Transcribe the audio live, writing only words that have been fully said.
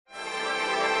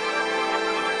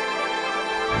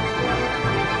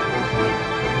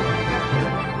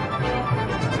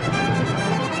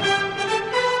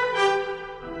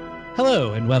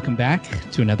Hello, and welcome back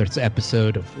to another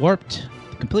episode of Warped,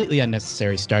 the completely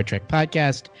unnecessary Star Trek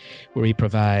podcast, where we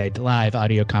provide live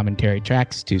audio commentary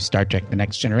tracks to Star Trek The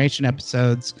Next Generation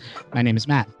episodes. My name is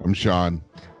Matt. I'm Sean.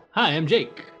 Hi, I'm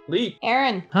Jake. Lee.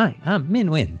 Aaron. Hi, I'm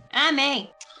Minwin. I'm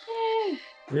A.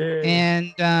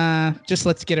 And just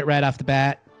let's get it right off the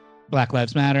bat. Black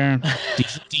Lives Matter,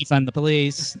 defund the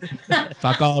police,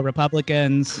 fuck all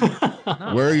Republicans.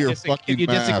 Wear your fucking If you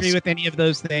disagree mask. with any of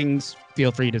those things,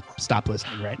 feel free to stop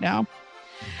listening right now.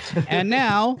 And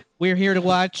now we're here to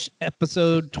watch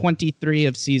episode 23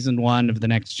 of season 1 of The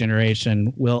Next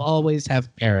Generation. We'll always have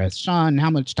Paris. Sean, how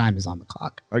much time is on the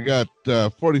clock? I got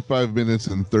 45 minutes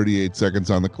and 38 seconds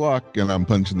on the clock, and I'm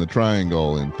punching the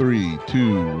triangle in 3,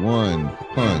 2, 1,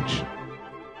 punch.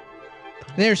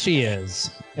 There she is.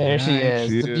 There she is,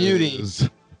 She the beauty. is.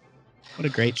 What a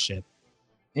great ship.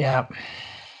 Yeah.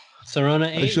 Sorona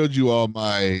I 8. showed you all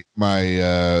my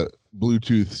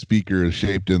Bluetooth speaker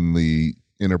shaped in the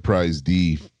Enterprise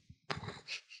D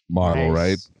model,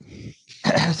 Nice.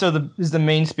 right? So is the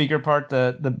main speaker part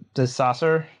the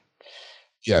saucer?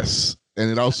 Yes. And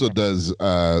it also does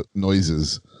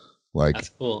noises like That's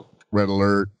cool. red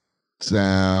alert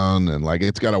sound, and like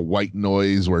it's got a white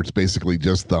noise where it's basically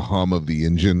just the hum of the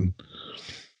engine.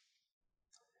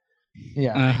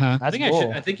 Yeah. Uh-huh. I That's think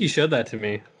cool. I think you showed that to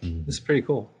me. It's pretty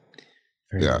cool.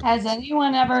 Yeah. Has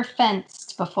anyone ever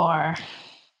fenced before?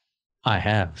 I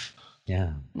have.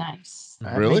 Yeah. Nice.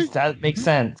 Really? That makes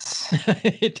sense.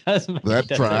 It does. That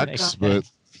tracks, but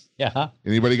Yeah.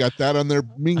 anybody got that on their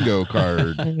Mingo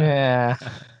card? Yeah.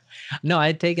 No, I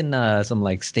had taken some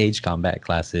like stage combat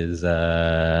classes,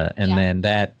 and Yeah. then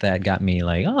that got me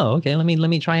like, oh, okay, let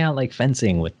me try out like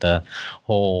fencing with the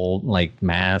whole like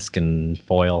mask and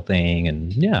foil thing,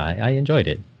 and yeah, I enjoyed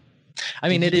it. I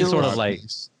mean, Did it you is sort do of like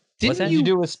Didn't Did you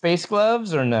do with space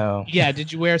gloves or no? Yeah,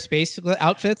 did you wear space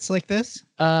outfits like this?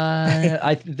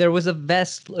 there was a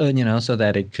vest, so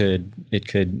that it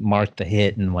could mark the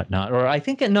hit and whatnot. Or I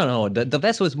think the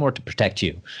vest was more to protect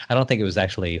you. I don't think it was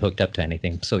actually hooked up to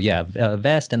anything. So yeah,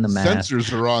 vest and the mask.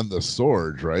 Sensors are on the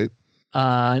swords, right?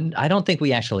 I don't think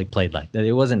we actually played like that.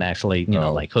 It wasn't actually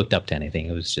Oh. like hooked up to anything.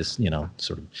 It was just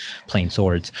sort of plain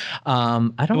swords. I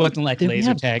don't. It wasn't like did we laser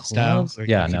have tag style. gloves? where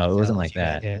Yeah, you no, could it wasn't tell like if you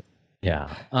got that. hit.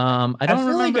 Yeah. I don't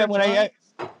feel like remember.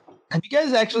 have you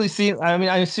guys actually seen? I mean,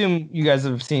 I assume you guys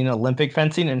have seen Olympic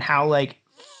fencing and how like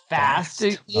fast it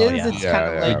is. Oh, yeah. It's Yeah, kind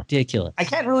of yeah. like Ridiculous. I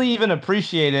can't really even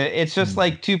appreciate it. It's just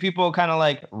like two people kind of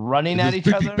like running at each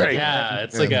Just other. bang. Yeah,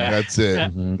 it's And like a that's it.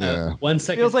 Mhm. Yeah. 1 It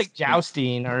second. feels like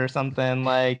jousting or something.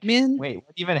 Like, Min, wait,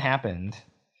 what even happened?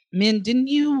 Min, didn't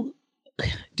you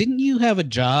have a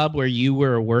job where you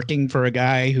were working for a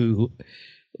guy who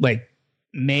like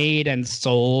made and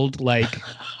sold like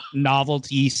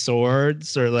novelty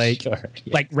swords or like Sure,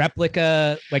 yeah. like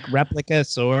replica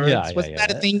swords? Yeah, Was yeah, that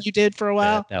yeah. a thing you did for a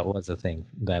while? That was a thing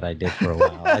that I did for a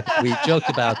while. We joked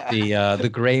about the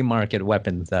gray market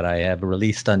weapons that I have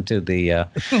released unto the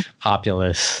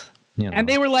populace. And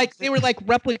they were like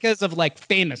replicas of like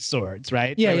famous swords,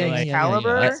 right? yeah, They were yeah, like yeah,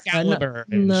 Excalibur? yeah, Excalibur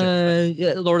and shit.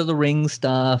 yeah, Lord of the Rings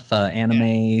stuff,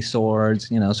 anime swords.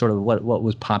 Sort of what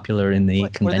was popular in the Were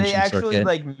convention they actually circuit.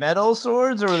 like metal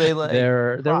swords, or were they like?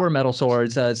 There were metal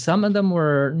swords. Some of them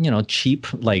were, cheap,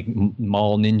 like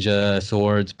Mall Ninja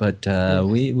swords. But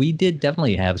we did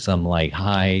definitely have some like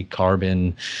high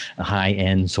carbon, high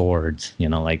end swords.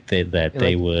 Like they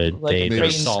like were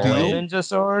Kraten's solid. steel? ninja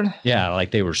sword. Yeah, like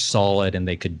they were solid and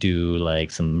they could do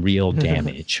like some real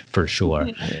damage for sure.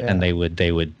 And they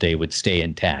would stay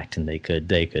intact and they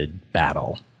could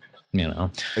battle.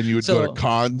 And you would So- go to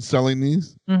cons selling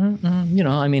these?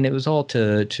 I mean, it was all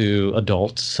to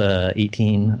adults,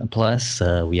 18 plus.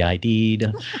 We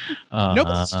ID'd.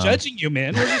 Nobody's judging you,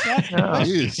 man. What was that?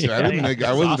 Jeez,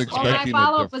 I wasn't Well, my expecting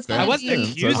follow-up a was defense. I going wasn't to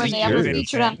be accusing when they you ever of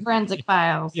featured on Forensic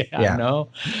Files. Yeah. No,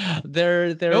 there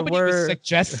Nobody was were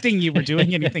suggesting you were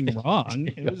doing anything wrong.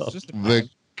 It was just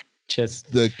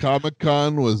just The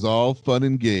Comic-Con was all fun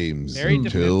and games Very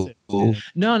until defensive.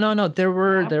 no.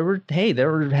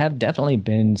 There have definitely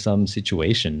been some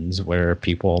situations where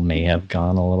people may have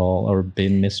gone a little or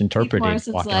been misinterpreted Of course,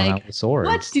 it's walking like, around with swords.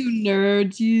 What do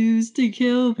nerds use to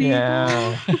kill people?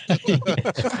 Yeah.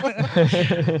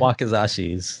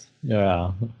 Wakazashis.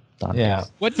 Yeah. Yeah.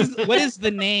 what is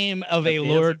the name of a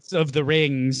Lords of the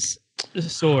Rings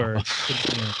sword?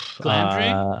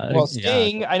 Glamdring? Well,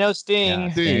 Sting. I know Sting.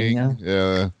 Yeah. Sting. Yeah.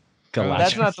 Yeah.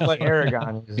 That's not the one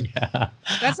Aragon uses. Yeah.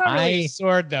 That's not really a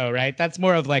sword, though, right? That's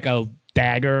more of like a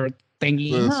dagger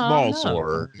thingy. The small No.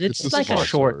 sword. It's like a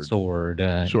short sword.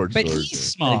 Short But sword.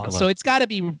 he's small, so it's got to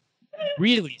be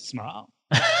really small.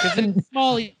 Because it's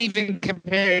small even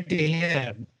compared to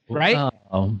him. right?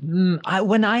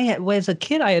 When I was a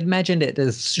kid, I imagined it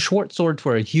as short sword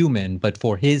for a human, but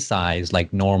for his size,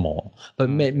 like normal. But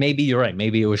maybe you're right.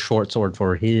 Maybe it was short sword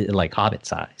for his like hobbit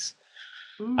size.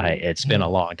 It's been a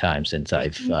long time since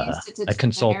I've I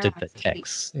consulted the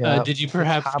text. Yeah. Did you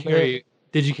perhaps Hobbit. carry?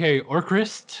 Did you carry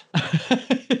Orcrist?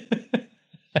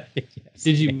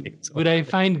 Did you? Would I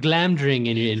find Glamdring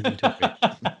in your inventory?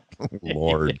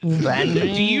 Lord. Do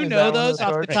you know those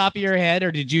off the top of your head,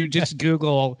 or did you just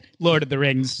Google Lord of the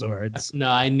Rings swords? No,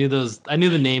 I knew those. I knew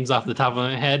the names off the top of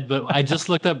my head, but I just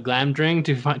looked up Glamdring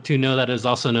to know that it is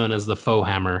also known as the Foe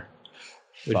Hammer.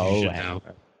 Which you should know.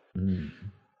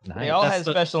 They all That's have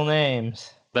the- special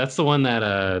names. That's the one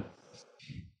that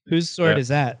Whose sword is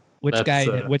that? Which That's,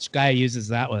 guy? Which guy uses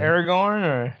that one? Aragorn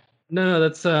or no,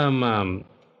 that's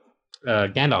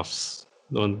Gandalf's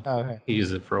the one. okay. He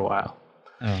used it for a while.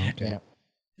 Oh, okay. Yeah.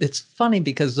 It's funny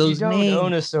because those you don't names.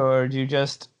 own a sword. You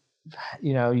just,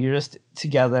 you're just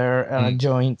together on a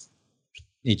joint.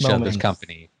 Each other's moments.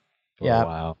 company for Yeah. a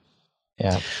while.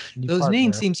 Yeah. Those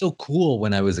names seem so cool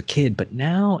when I was a kid, but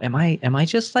now am I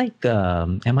just like I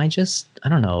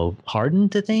don't know,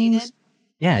 hardened to things? Jaded?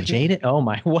 Yeah, jaded. Oh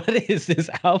my, what is this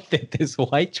outfit? This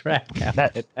white track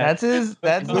outfit. That's his.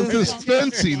 That's Look his. at his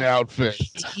fencing outfit.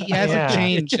 He hasn't Yeah.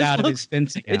 changed It just out of looks- his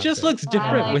fencing. It just outfit. looks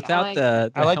different I without like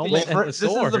the I like helmet and the this is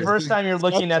sword. the first time you're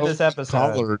looking at this episode.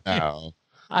 Collar now.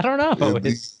 I don't know. And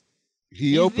he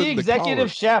He's opened the executive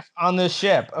the chef on this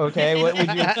ship. Okay, what would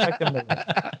you expect him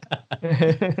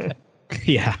to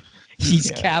be? Yeah,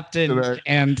 he's Yeah. captain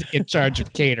and in charge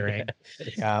of catering.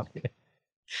 Yeah.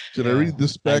 Should I read the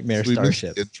specs? Nightmare We missed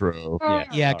Starship. the intro.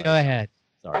 Yeah, Sorry. go ahead.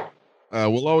 Sorry.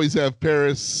 We'll always have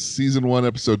Paris, season 1,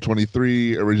 episode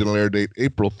 23, original air date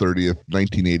April 30th,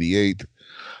 1988.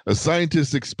 A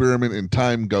scientist's experiment in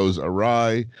time goes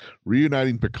awry,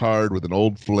 reuniting Picard with an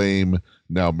old flame,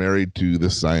 now married to the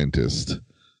scientist.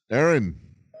 Aaron,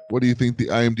 what do you think the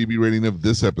IMDb rating of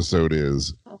this episode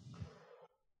is?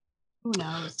 Who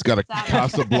knows? It's got a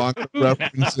Casablanca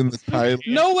reference in the title.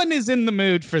 No one is in the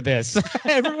mood for this.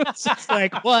 Everyone's just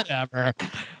like, whatever.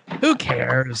 Who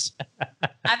cares?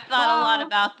 I've thought a lot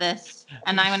about this,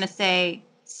 and I'm going to say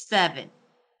 7.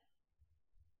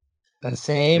 The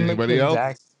same. Anybody else?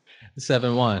 exact-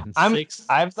 7-1.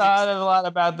 I've thought a lot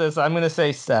about this. I'm gonna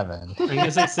say 7. I'm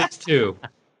gonna say 6-2.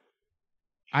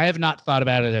 I have not thought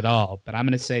about it at all, but I'm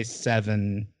going to say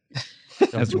 7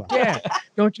 as well. Dare.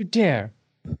 Don't you dare.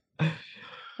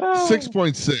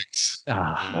 6.6.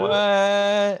 Ah.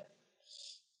 What?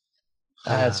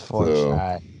 That's So-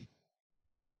 fortunate.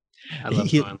 I love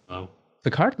He- going low.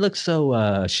 Picard looks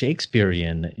so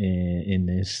Shakespearean in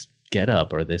this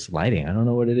getup or this lighting. I don't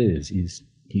know what it is.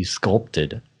 He's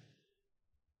sculpted.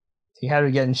 He had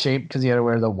to get in shape because he had to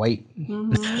wear the white,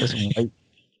 Mhm. this white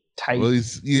tight. Well,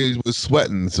 he was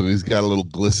sweating, so he's got a little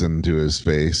glisten to his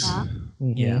face. Yeah.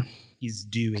 Mhm. Yeah, he's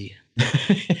dewy.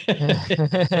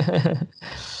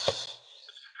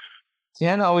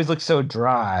 Deanna always looks so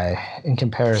dry in She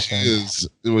comparison.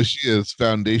 she is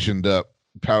foundationed up,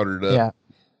 powdered up.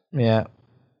 Yeah.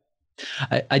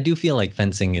 I do feel like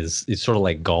fencing is sort of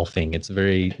like golfing. It's a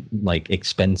very like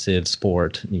expensive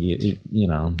sport. You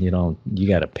got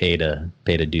to pay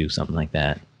to do something like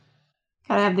that.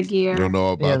 Gotta have the gear. I don't know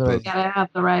about the- the Gotta have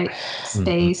the right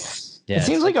space. Yeah, It it's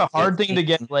seems like a hard thing to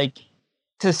get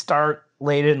to start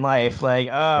late in life. Like,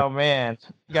 oh man,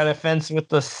 got to fence with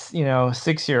the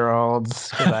 6-year-olds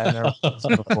because I've never fenced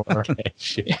before. Okay,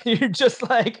 shit. You're just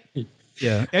like,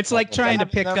 Yeah, it's like trying to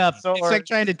pick up. It's like Sword.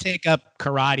 trying to take up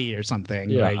karate or something.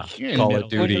 Yeah. Like you're in Call the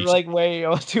of middle. when Duty. you're like way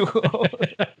too old.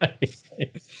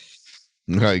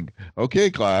 like, okay,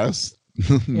 class,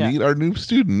 meet our new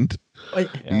student.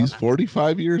 He's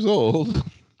 45 years old.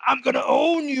 I'm gonna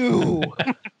own you.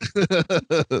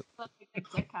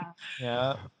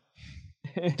 Yeah.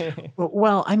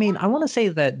 Well, I mean, I want to say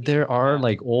that there are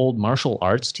like old martial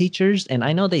arts teachers, and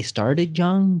I know they started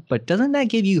young, but doesn't that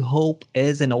give you hope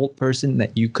as an old person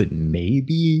that you could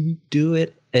maybe do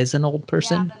it as an old Yeah,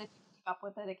 person? but if you keep up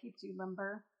with it, it keeps you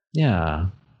limber. Yeah.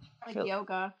 Like Feel-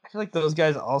 yoga. I feel like those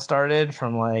guys all started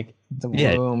from like the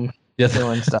Yeah. womb Yes.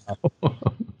 doing stuff.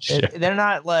 Sure. They're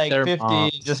not like Their 50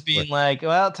 moms just being were- like,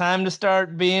 well, time to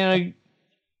start being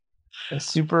a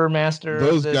super master. of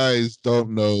Those this." guys don't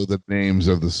know the names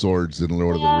of the swords in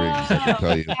Lord of the Rings. I can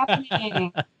tell you.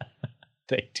 Happening.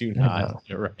 They do No. not.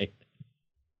 You're right.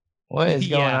 What is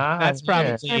going Yeah, on? that's here?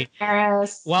 probably.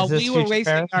 Paris. While Is this we were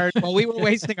future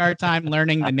wasting our time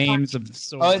learning the names of Oh,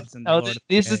 swords in the Lord of the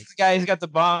this is Rings. the guy who's got the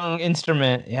bong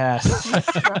instrument. Yes.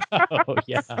 Oh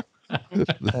yeah.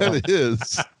 That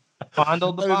is.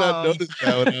 Fondled the I did not bong. notice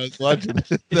that when I was watching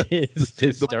it. It's The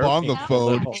disturbing.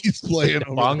 bongophone he's playing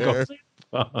over there.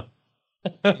 Bongo.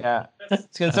 Yeah.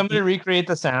 Can somebody recreate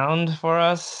the sound for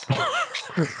us?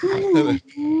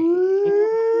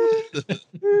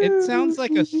 It sounds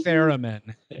like a theremin.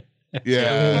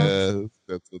 Yeah,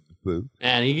 that's what it is.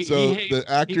 And So the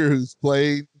actor who's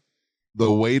playing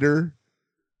the waiter,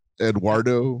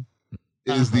 Eduardo,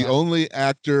 is the only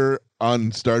actor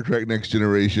on Star Trek Next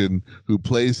Generation who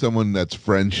plays someone that's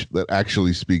French that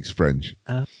actually speaks French.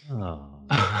 Oh.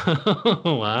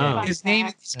 wow. His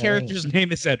character's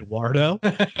name is Eduardo.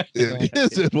 It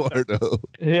is Eduardo.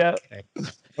 Yeah.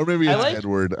 Or maybe I it's like-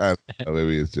 Edward. I don't know.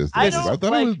 Maybe it's just. I thought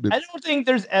don't, it like, was. I don't think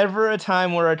there's ever a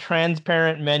time where a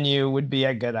transparent menu would be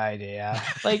a good idea.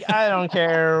 Like, I don't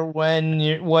care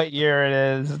what year it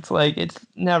is. It's like, it's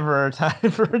never a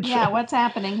time for a Yeah, what's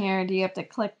happening here? Do you have to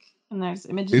click and there's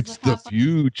images? It's that the pop up?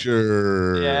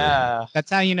 future. Yeah.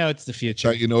 That's how you know it's the future.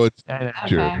 That's how you know it's I know. the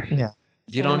future. Okay. Yeah.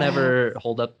 You don't ever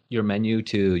hold up your menu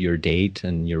to your date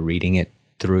and you're reading it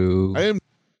through.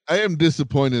 I am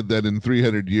disappointed that in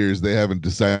 300 years they haven't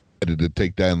decided to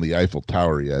take down the Eiffel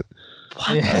Tower yet.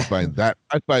 I Yeah. find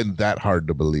that hard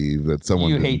to believe that someone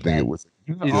You didn't hate think that. it was.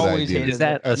 You've Good always idea. hated Is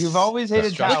that a You've always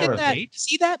hated structure Look towers. at that.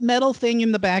 See that metal thing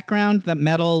in the background? That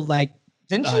metal like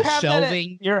Didn't you have that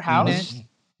shelving at your house? unit?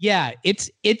 Yeah,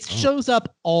 it shows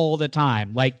up all the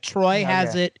time. Like Troy has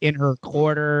Okay. it in her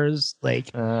quarters. Like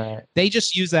they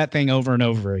just use that thing over and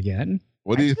over again.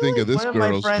 What do you think of this One of my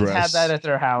girl's friends had dress? that at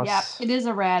their house. Yep, it is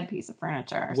a rad piece of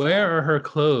furniture. so- Where are her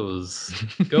clothes?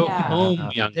 Go Yeah.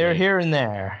 home, young They're lady. here and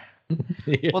there.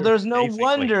 Well, there's no Basically.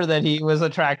 wonder that he was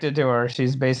attracted to her.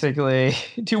 She's basically,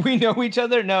 do we know each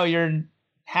other? No, you're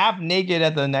half naked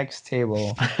at the next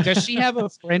table. Does she have a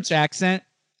French accent,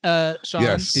 Sean?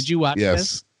 Yes. Did you watch Yes,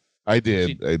 this? I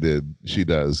did. I did. She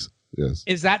does. Yes.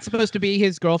 Is that supposed to be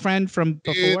his girlfriend from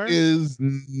before? It is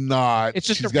not. It's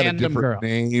just she's a got random a different girl.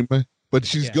 name, but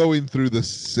she's Yeah. going through the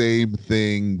same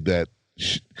thing that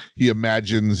he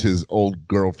imagines his old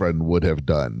girlfriend would have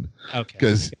done, Okay.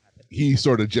 because he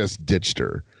sort of just ditched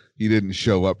her. He didn't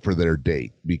show up for their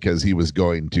date because he was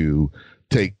going to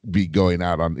be going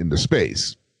out into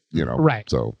space. You know, Right.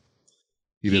 So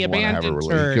he He didn't want to have a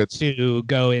abandoned her relationship. to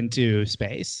go into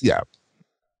space. Yeah.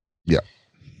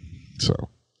 So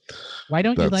Why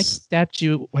don't you like That's-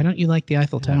 statue? Why don't you like the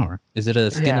Eiffel Tower? Is it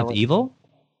a skin Yeah, of well- evil?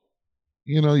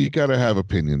 you got to have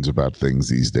opinions about things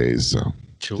these days. So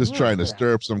just trying to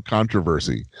stir up some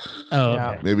controversy. Oh, Yeah.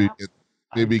 okay. Maybe I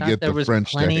thought get there the was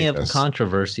French to plenty hate of us.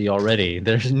 controversy already.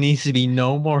 There needs to be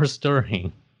no more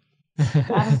stirring.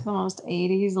 That is the most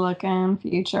 80s looking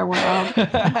future world.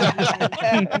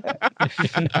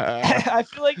 I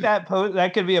feel like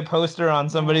that could be a poster on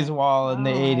somebody's wall in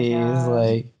the Oh my 80s. God.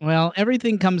 Like, Well,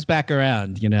 everything comes back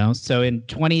around, So in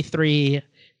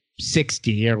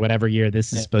 2360 or whatever year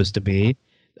this is supposed to be,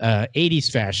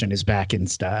 80s fashion is back in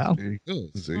style. There you go.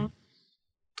 See?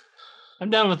 I'm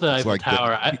down with the It's Eiffel like the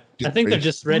Tower. I think they're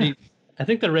just ready. I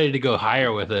think they're ready to go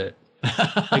higher with it.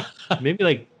 Maybe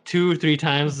like 2 or 3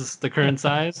 times the current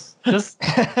size. Just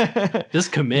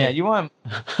commit. yeah, you want.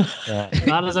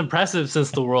 Not as impressive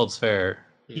since the World's Fair.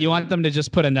 You want them to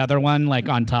just put another one like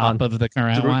on top of the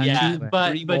current one? Yeah,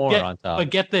 Three more on top.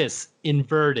 but get this,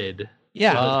 inverted.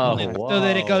 Yeah. Oh, So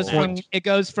that it goes whoa.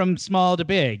 from small to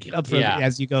big Yeah.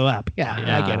 as you go up. Yeah,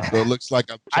 I get it. So it looks like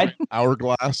I-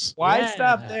 hourglass. Why Yeah.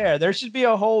 stop there? There should be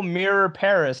a whole mirror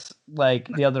Paris, like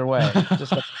the other way.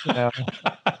 Just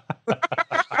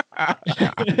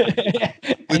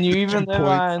and you even live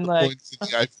on like points to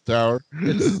the Eiffel Tower.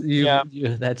 Yeah.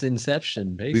 That's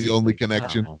Inception, basically. The only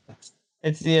connection. Wow.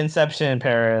 it's the Inception in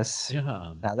Paris.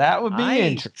 Yeah. Now that would be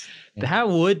interesting. That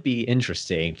would be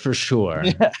interesting for sure.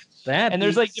 Yeah. That And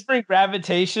there's like different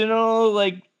gravitational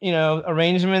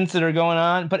arrangements that are going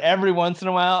on, but every once in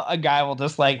a while a guy will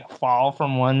just like fall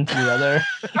from one to the other.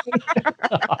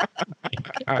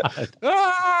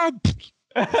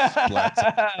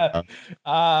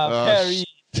 Ah! Paris.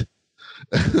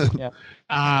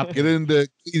 Get into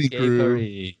cleaning crew.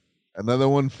 Skatery. Another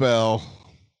one fell.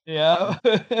 Yeah.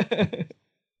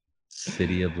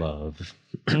 City of Love.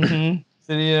 Mhm.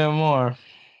 City of More.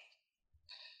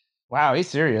 Wow, he's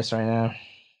serious right now.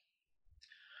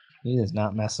 He is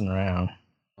not messing around.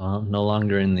 Well, no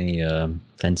longer in the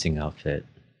fencing outfit.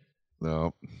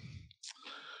 No.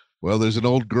 Well, there's an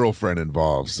old girlfriend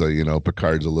involved, so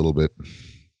Picard's a little bit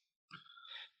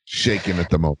shaken at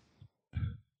the moment.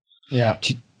 Yeah.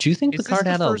 Do you think Is this Picard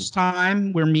the had first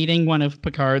time we're meeting one of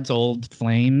Picard's old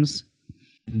flames?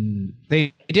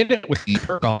 They did it with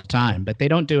Kirk all the time, but they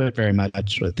don't do it very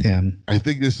much with him. I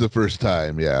think this is the first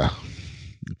time, yeah.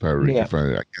 If I really Yeah.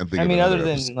 find it, I can't think. I of mean, another other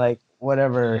than episode. like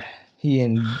whatever he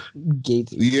and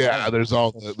Gates. Yeah, there's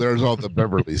all the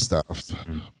Beverly stuff.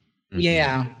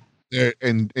 Yeah. There,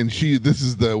 and she, this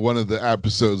is the one of the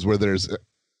episodes where there's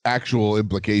actual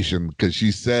implication, because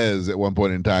she says at one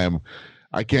point in time,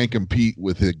 I can't compete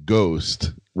with a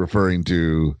ghost, referring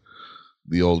to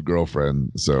the old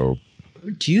girlfriend. So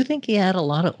Do you think he had a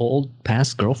lot of old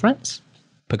past girlfriends,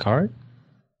 Picard?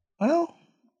 Well,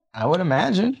 I would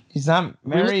imagine he's not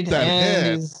married that and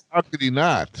head. he's How could he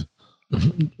not?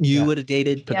 You would have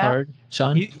dated Picard,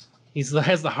 Sean? He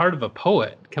has the heart of a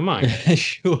poet. Come on.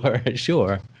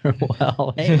 Sure.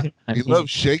 Well, hey, I He mean, loves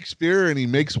Shakespeare and he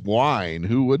makes wine.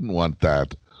 Who wouldn't want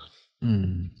that?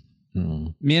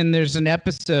 Man, there's an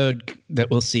episode that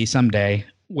we'll see someday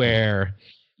where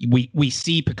we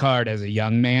see Picard as a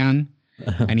young man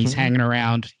and he's hanging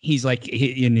around. He's like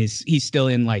he's still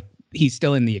in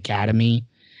the academy.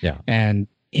 Yeah. And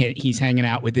he's hanging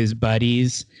out with his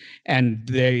buddies, and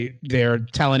they're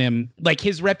telling him, like,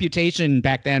 his reputation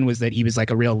back then was that he was like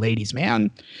a real ladies' man.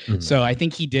 So I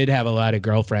think he did have a lot of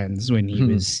girlfriends when he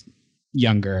was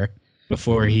younger,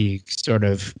 before he sort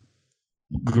of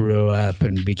grew up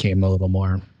and became a little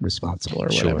more responsible or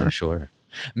whatever. Sure.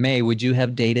 May, would you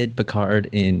have dated Picard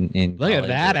in Look at college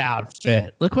that or-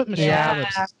 outfit. Look what Michelle Yeah.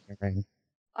 Phillips is wearing.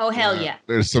 Oh, hell yeah.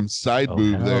 There's some side Oh,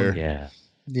 boob hell there. Yeah.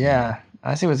 yeah.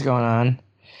 I see what's going on.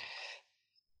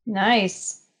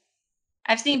 Nice.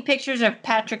 I've seen pictures of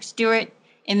Patrick Stewart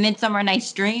in Midsummer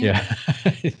Night's Dream. Yeah.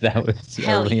 That was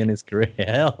Hell early yeah. in his career.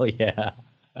 Hell yeah.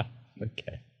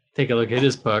 Okay. Take a look at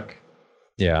his book.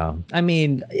 Yeah. I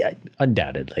mean, yeah,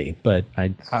 undoubtedly, but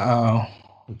Oh,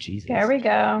 Jesus. There we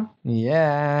go.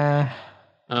 yeah.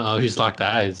 Oh, he's locked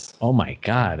eyes. Oh my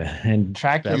God. And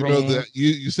Track You know that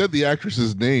you said the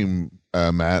actress's name,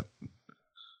 Matt.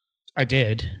 I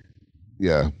did.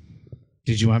 Yeah.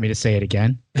 Did you want me to say it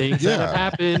again? Things that have Yeah.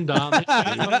 happened on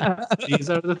the show. These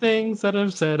are the things that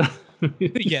I've said.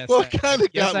 Yes. Well, it kind of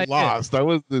Yes, I got did. lost. I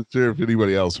wasn't sure if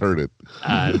anybody else heard it.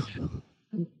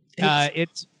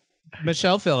 It's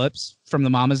Michelle Phillips from the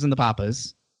Mamas and the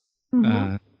Papas.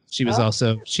 Mhm. She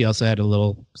also had a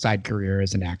little side career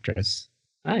as an actress.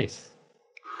 Nice.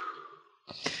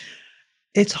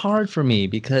 it's hard for me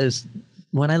because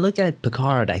when I look at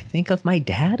Picard, I think of my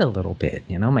dad a little bit.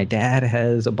 You know, my dad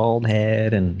has a bald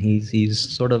head and he's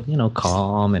sort of,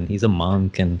 calm, and he's a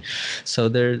monk. And so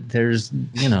there's,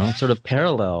 sort of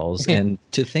parallels. And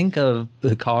to think of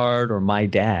Picard or my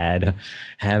dad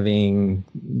having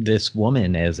this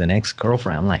woman as an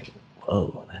ex-girlfriend, I'm like,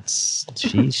 whoa,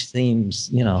 she seems,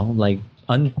 like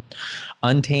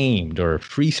untamed or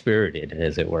free-spirited,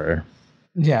 as it were.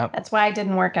 Yeah. That's why it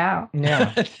didn't work out.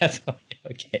 Yeah. That's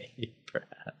okay,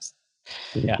 perhaps.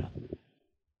 Yeah.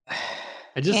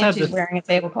 I just And have she's to. wearing a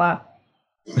tablecloth.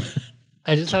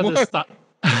 I just have to stop.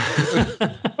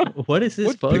 What is this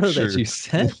What photo picture? that you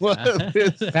sent? What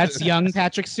is That's young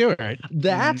Patrick Stewart.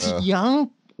 That's Uh.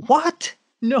 young. What?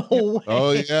 No way.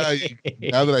 Oh yeah.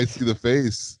 Now that I see the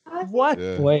face. What?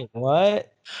 Yeah. Wait,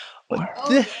 what?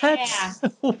 Oh, That's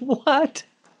what?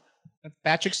 That's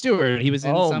Patrick Stewart. He was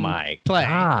in Oh some my play.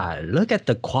 God! Look at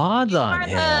the quads on Part of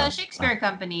him. the Shakespeare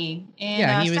Company. In,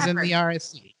 Yeah, he was in Stratford. the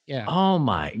RSC. Yeah. Oh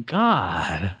my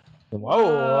God!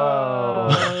 Whoa.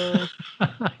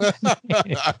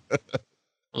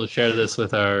 We'll share this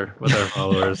with our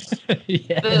followers.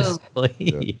 Yes,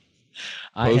 please.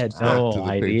 I Post had that no to the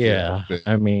idea. Patreon.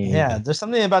 I mean, Yeah, there's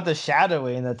something about the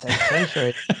shadowing that's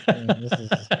accentuating. This is,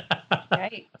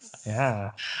 Right.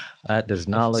 yeah. that does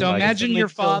not look So like. imagine your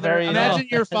It's so father. very Imagine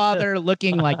your father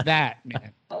looking like that,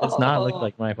 man. Does not look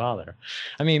like my father.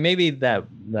 I mean, maybe that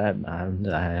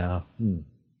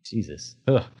Jesus.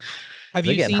 Ugh. Have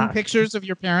They're you getting seen hot. pictures of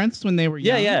your parents when they were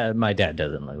Yeah, young? yeah. My dad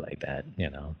doesn't look like that.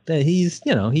 He's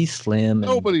he's slim. And,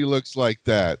 Nobody looks like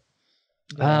that.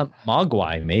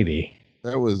 Mogwai maybe.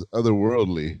 That was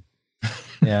otherworldly.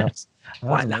 Yeah.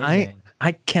 What?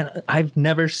 I've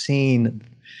never seen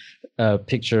a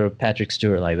picture of Patrick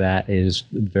Stewart like that. It is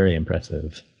very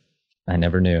impressive. I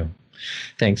never knew.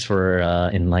 Thanks for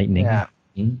enlightening. Yeah.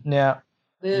 me. Yeah.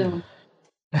 Boom.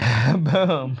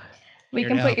 Boom. We Here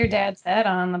can now. put your dad's head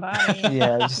on the body.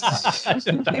 Yeah.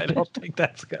 I don't think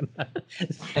that's gonna.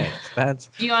 Thanks. That's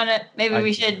Do you want to? Maybe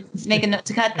we should make a note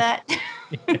to cut that.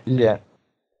 yeah.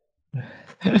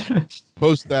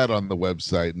 Post that on the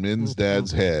website. Min's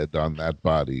dad's head on that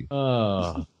body.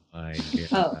 oh my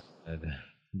God.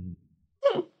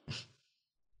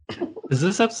 Is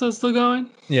this episode still going?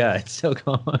 Yeah, it's still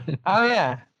going. Oh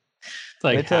yeah. It's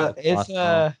like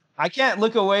I can't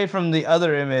look away from the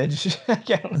other image. I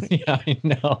can't. Yeah, I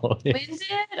know. When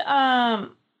did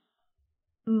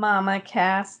Mama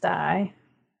Cass die?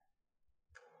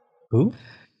 Who?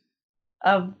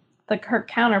 Of her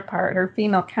counterpart, her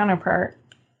female counterpart.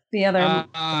 The other.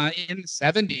 In the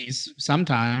 70s,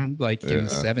 sometime like in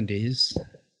the Yeah. 70s.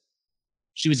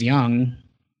 She was young.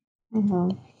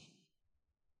 Mhm.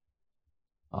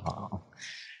 Oh,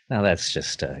 now that's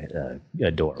just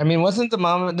adorable. I mean, didn't the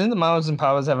Mamas and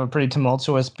Papas have a pretty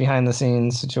tumultuous behind the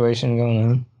scenes situation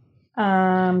going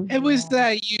on? It was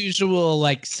that usual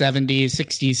like 70s,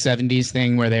 60s, 70s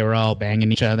thing where they were all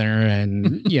banging each other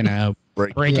and,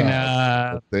 breaking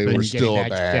up. They and were getting still a back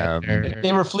band. together.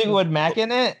 They were Fleetwood Mac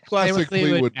in it? They were Classic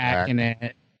Fleetwood Mac Mac. in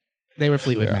it. They were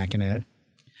Fleetwood Yeah. Mac in it.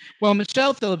 Well,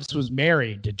 Michelle Phillips was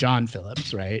married to John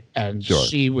Phillips, right? And Sure.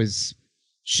 he was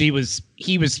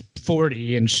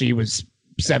 40 and she was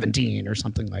 17 or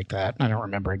something like that. I don't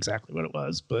remember exactly what it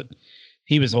was, but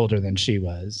he was older than she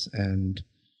was. And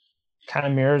Kind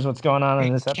of mirrors what's going on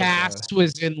in this episode. Cass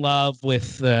was in love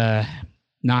with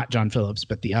not John Phillips,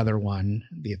 but the other one,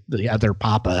 the other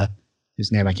Papa,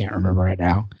 whose name I can't remember right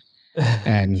now.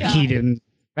 And he didn't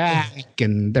back,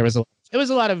 and it was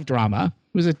a lot of drama.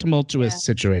 It was a tumultuous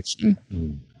situation.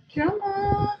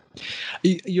 Drama.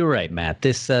 You're right, Matt.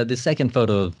 This the second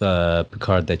photo of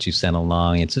Picard that you sent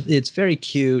along, it's very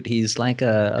cute. He's like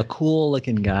a cool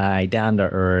looking guy, down to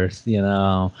earth.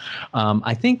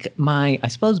 I think my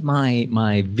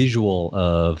visual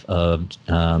of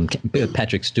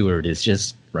Patrick Stewart is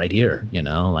just right here.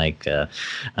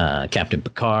 Captain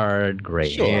Picard, gray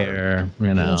Sure. hair.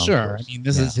 Sure. I mean,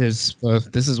 this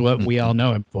is what we all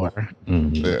know him for.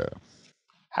 Mhm. Yeah.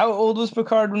 How old was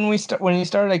Picard when he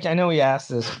started? Like, I know we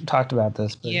talked about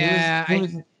this, but Yeah, he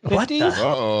was What the 50s?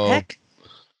 Uh-oh. heck?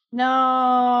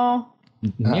 No.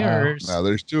 Mirrors. Now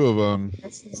there's two of them.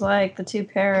 This is like the two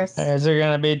Paris. Is there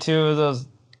gonna be two of those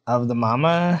of the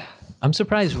mama? I'm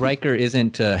surprised Riker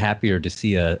isn't happier to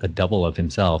see a double of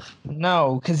himself.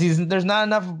 No, because there's not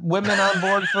enough women on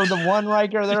board for the one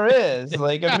Riker there is.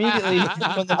 Like immediately,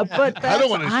 But I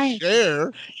don't want to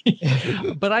share.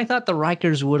 But I thought the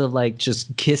Rikers would have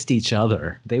just kissed each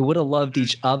other. They would have loved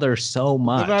each other so They're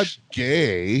much. not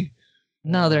gay.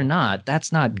 No, they're not.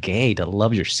 That's not gay to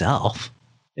love yourself.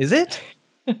 Is it?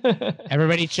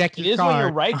 Everybody check it your is when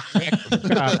you're card. right.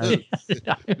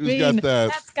 I Who's mean, got that?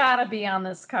 That's gotta be on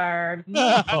this card.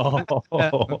 no.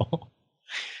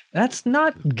 That's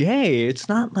not gay. It's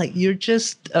not like you're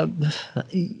just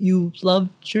you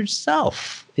loved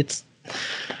yourself. It's.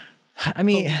 I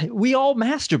mean, we all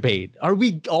masturbate. Are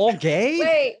we all gay?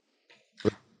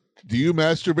 Wait. Do you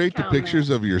masturbate to Count pictures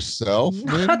of yourself,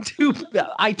 man? Not to,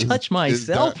 I touch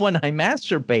myself when I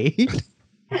masturbate.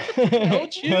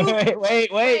 Don't you?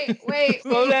 Wait.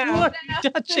 Slow down. What are you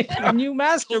touching when you Wait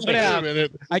masturbate? a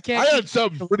minute. I I can't. had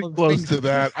something pretty close to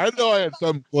that. I know I had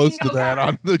something close to that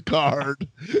on the card.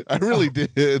 I really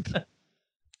did.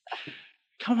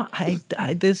 Come on,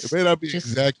 this It may not be just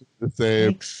exactly the same.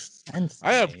 makes sense.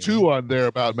 I have two on there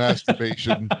about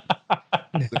masturbation.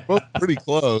 They're both pretty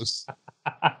close.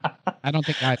 I don't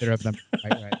think either of them are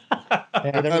quite right.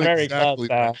 Yeah, they're Not very exactly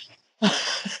close.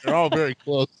 They're all very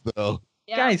close, though.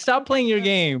 Yeah. Guys, stop playing your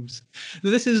games.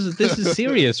 This is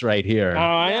serious right here. Oh,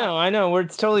 I know.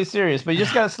 It's totally serious, but you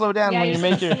just gotta slow down Yeah, when you you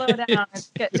make should your. slow down.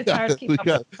 It's hard to keep We up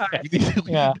got- with the card.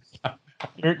 Yeah.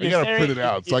 I gotta print it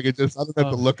out, so I don't have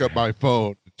to look up my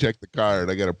phone to check the card.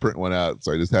 I gotta print one out,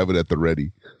 so I just have it at the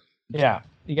ready. Yeah,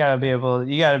 you're gonna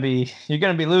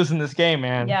be losing this game,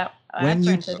 man. Yeah. I When you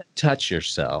printed it. touch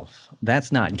yourself,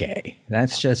 that's not gay.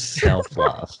 That's just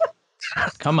self-love.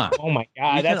 Come on. Oh my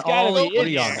God, We that's can gotta all be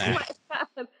agree it. on Oh that. my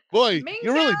God. Boy,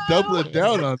 you're really Mingo! doubling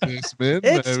down on this, man.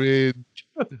 It's- I mean,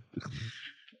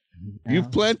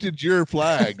 you've planted your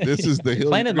flag. This is the hill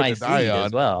Planted you're my gonna seed die as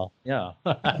on. well. Yeah,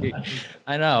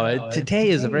 I know. Today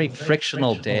is a very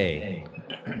frictional day.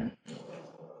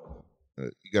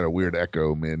 You got a weird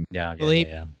echo, man. Yeah, Philippe?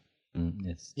 yeah.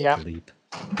 It's Yeah. Philippe.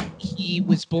 He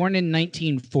was born in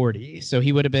 1940, so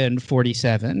he would have been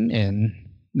 47 in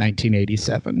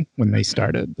 1987 when they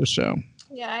started the show.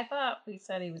 Yeah, I thought we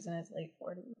said he was in his late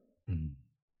 40s. Mm.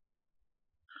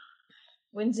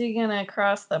 When's he gonna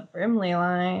cross the Brimley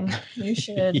line? You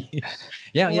should.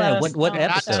 Yeah. Let us What know.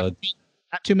 episode?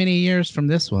 Not too many years from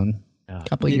this one. Yeah. A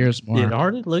couple of years more. It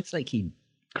already looks like he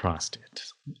crossed it.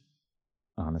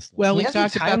 Honestly. Well, He we has a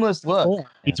talked about timeless look.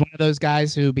 before. He's one of those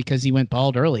guys who, because he went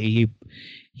bald early,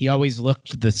 he always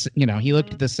looked he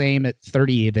looked the same at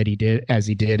 30 that he did as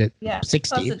he did at Yeah.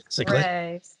 60. Plus it's basically.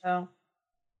 gray, so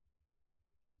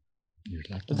You're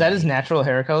lucky. Is that his natural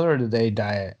hair color, or did they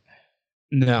dye it?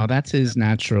 No, that's his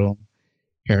natural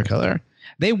hair color.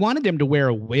 They wanted him to wear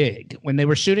a wig when they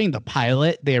were shooting the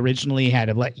pilot. They originally he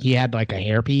had like a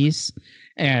hairpiece,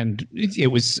 and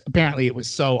it was apparently it was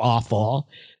so awful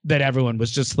that everyone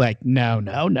was just like, no,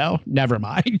 never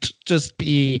mind. just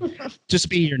be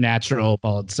your natural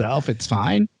bald self. It's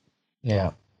fine.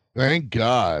 Yeah. Thank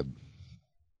God.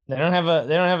 They don't have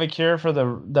a cure for the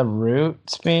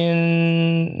roots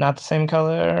being not the same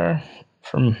color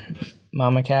from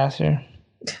Mama Cass here.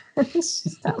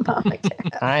 She's not Mama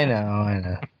Cass. I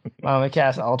know. Mama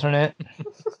Cass alternate.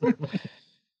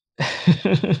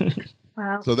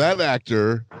 Wow. So that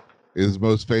actor is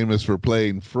most famous for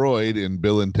playing Freud in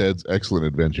Bill and Ted's Excellent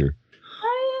Adventure.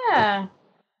 Oh yeah.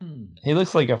 He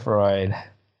looks like a Freud.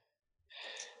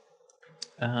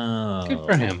 Oh, Good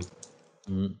for him.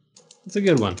 Mm. It's a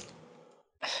good one.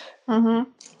 Mm-hmm.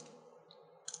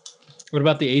 What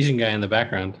about the Asian guy in the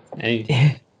background?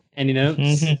 Any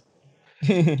notes?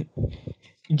 Mhm.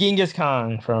 Genghis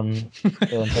Khan from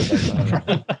Bill and Ted's Excellent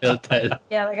Adventure. Bill Ted.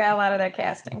 Yeah, they got a lot of their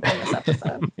casting from this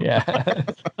episode. Yeah.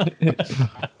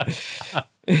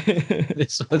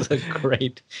 This was a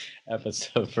great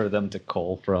episode for them to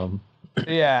cull from.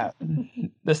 Yeah.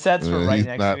 The sets were right he's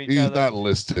next not, to each he's other. not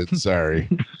listed. Sorry.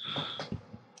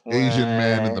 Asian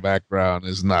man in the background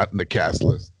is not in the cast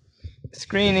list.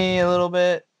 Screeny a little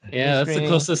bit. Yeah, that's the Screeny.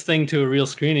 closest thing to a real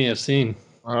screeny I've seen.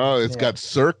 Oh, it's got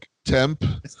Cirque, Temp,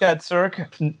 It's got Cirque,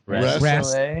 Rest.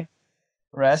 Soleil,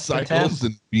 Rest, and Temp. Cycles,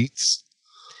 and Beats.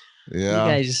 You Yeah.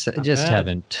 guys just bad.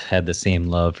 haven't had the same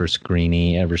love for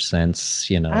Screeny ever since,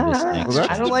 this Ah. next Well, that's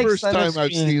I don't the like first Sun time of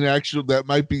I've Screen. seen actual. That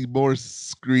might be more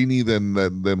screeny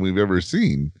than we've ever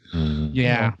seen. Mm.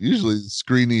 Yeah. Usually,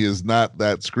 screeny is not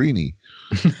that screeny.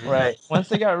 Right. Once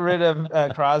they got rid of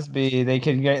Crosby,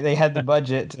 they had the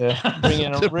budget to bring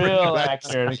in a To bring real back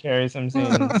actor to carry some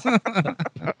scenes.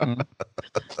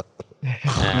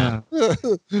 Yeah.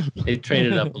 They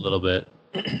traded up a little bit.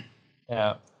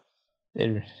 Yeah.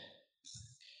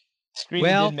 Screeny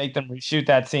Well- did make them reshoot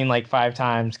that scene like 5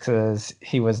 times because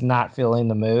he was not feeling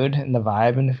the mood and the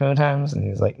vibe in a few times, and he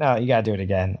was like, "No, you gotta do it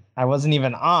again. I wasn't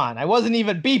even on. I wasn't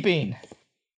even beeping."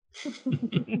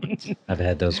 I've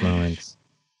had those moments.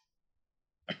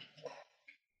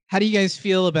 How do you guys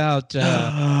feel about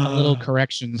a little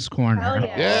corrections corner? Hell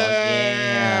yeah.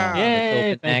 Yeah.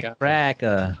 Yay, thank Neck God. crack.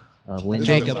 Windows.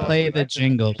 Jacob, play the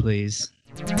jingle, please.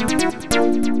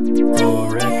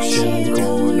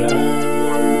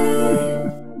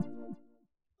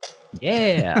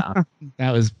 Yeah.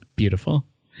 That was beautiful.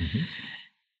 Mhm.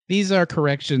 These are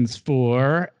corrections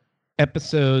for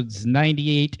episodes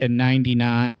 98 and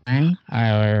 99,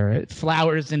 our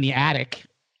Flowers in the Attic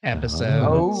episodes.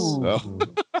 Oh.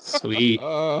 Sweet.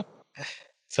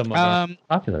 Some of our Um,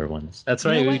 popular ones. That's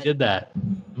You right. know We what? did that.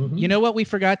 you know what we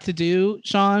forgot to do,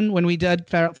 Sean, when we did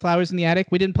Flowers in the Attic?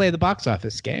 We didn't play the box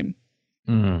office game.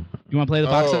 Mm. You want to play the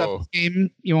box Oh. office game?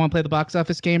 You want to play the box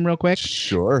office game real quick?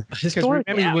 Sure. Because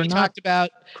Historically, remember, we're we not talked about,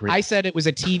 great. I said it was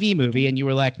a TV movie, and you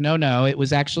were like, no, it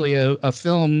was actually a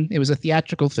film. It was a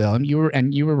theatrical film. You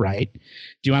were right. Do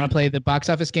you want to play the box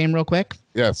office game real quick?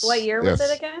 Yes. What year yes. was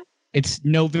it again? It's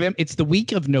November. It's the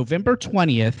week of November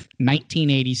 20th,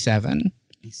 1987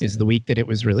 is the week that it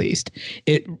was released.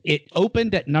 It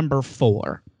opened at number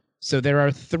 4. So there are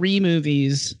 3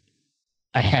 movies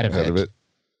ahead of Ahead it. of it.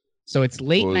 So it's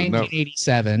late Well, no.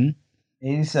 1987.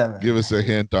 87. Give us a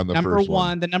hint on the Number first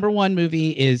one, the number 1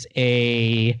 movie is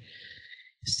a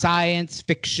science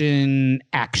fiction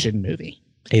action movie.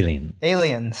 Alien.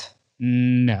 Aliens.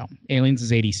 No, Aliens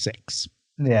is 86.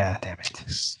 Yeah, damn it.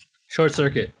 Short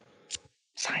circuit.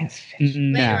 Science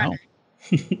fiction. No.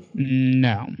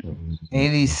 No.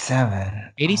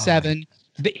 87. 87.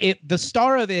 The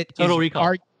star of it Total is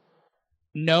Recall.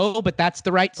 no, but that's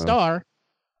the right star.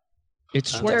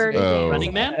 It's Dirty. Schwarzenegger. Oh.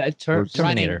 Running Man?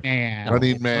 Terminator. Running Man.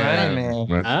 Running Man. Running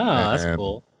Run- Oh, that's Man.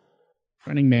 cool.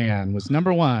 Running Man was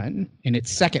number 1 in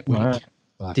its second week. Wow.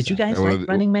 Box Did you guys I wanna- like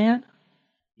Running Man?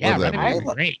 Yeah, Love that Running Man movie.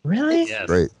 was great. Really? Yes.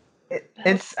 Great.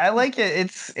 It's I like it.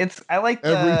 It's I like the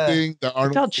Everything the how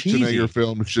Arnold cheesy. Schwarzenegger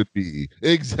film should be.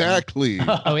 Exactly.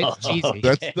 Oh, it's cheesy.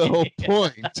 That's the whole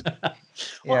point.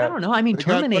 Well, I don't know. I mean, They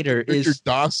got Terminator fucking Richard is.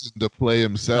 Dawson to play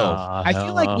himself. I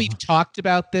feel like we've talked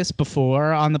about this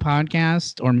before on the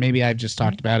podcast, or maybe I've just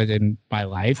talked about it in my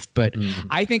life, but Mm.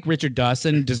 I think Richard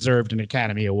Dawson deserved an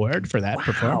Academy Award for that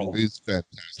performance. He's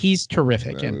fantastic. He's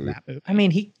terrific That in movie. that movie. I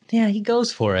mean, he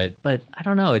goes for it, but I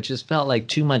don't know. It just felt like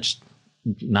too much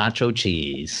nacho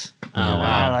cheese. Oh,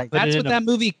 wow. like Put it That's in what a that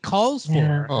movie calls for.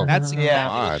 Yeah. Oh, That's exactly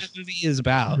yeah. what that movie is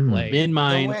about. Hmm. Like, In the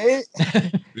mind. way,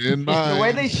 In the mind.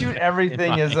 way they shoot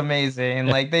everything is amazing.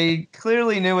 Like they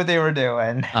clearly knew what they were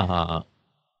doing. Uh-huh.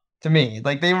 To me,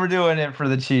 like they were doing it for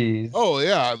the cheese. Oh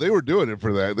yeah, they were doing it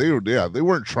for that. They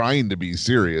weren't trying to be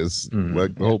serious. Mm.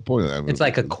 Like the whole point of that movie. It's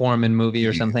like a Corman movie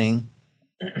or something.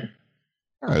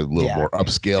 A little Yeah. more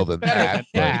upscale than Better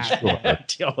that. than but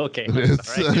sure. Okay. It's-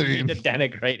 Sorry, I I didn't mean mean, to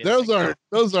denigrate it. Those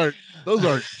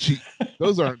aren't cheap.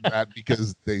 Those aren't that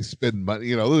because they spend money.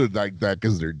 You know, those are like that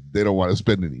because they don't want to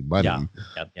spend any money.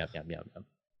 Yeah. Yep.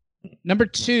 Number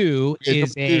 2 Okay,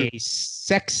 is number a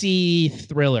sexy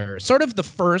thriller, sort of the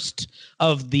first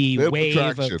of the Fatal wave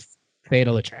Attraction. of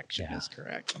Fatal Attraction. Yeah. Is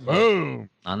correct. Boom.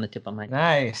 On the tip of my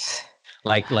Nice.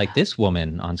 like this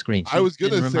woman on screen. I was She's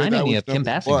gonna been say reminding that me was of Kim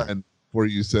number Basinger. one before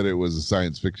you said it was a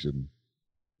science fiction.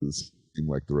 This seemed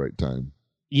like the right time.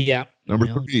 Yeah. Number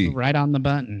Well, 3. right on the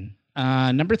button.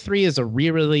 Number 3 is a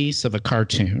re-release of a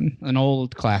cartoon, an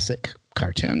old classic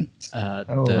cartoon. Oh,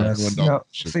 The- that's no,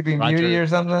 Sleeping Roger- Beauty or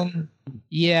something.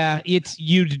 Yeah, it's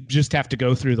you just have to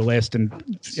go through the list and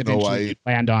eventually White. you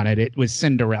land on it. It was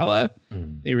Cinderella.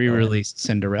 They re-released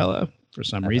Cinderella for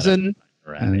some reason,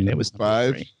 and it was number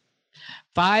 5. 3.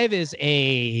 5 is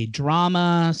a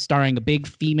drama starring a big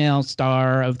female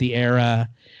star of the era.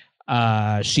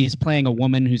 She's playing a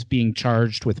woman who's being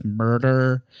charged with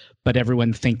murder, but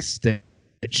everyone thinks that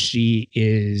she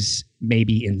is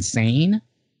maybe insane.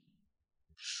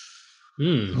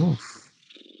 Hmm.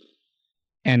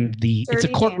 And it's a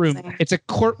Dirty courtroom. Dancing. It's a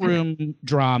courtroom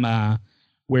drama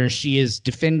where she is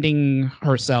defending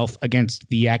herself against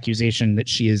the accusation that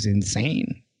she is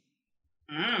insane.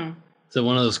 Mm. Is it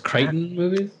one of those Crichton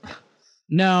movies?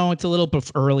 No, it's a little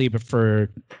early before.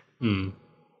 Hmm.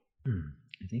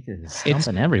 I think it's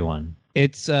stumping everyone.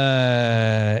 It's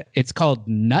called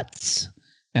Nuts,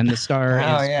 and the star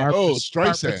Oh, is yeah. Barbra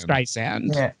Streisand.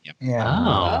 Streisand. Yeah, yeah.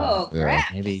 Oh. Oh, Yeah.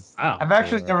 crap. Maybe. Wow. I've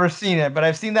actually never seen it, but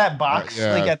I've seen that box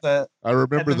yeah. like at the. I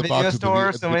remember At the the box video at store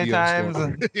at the so many video times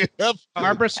store. Yep.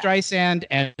 Barbara Streisand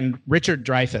and Richard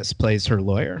Dreyfuss plays her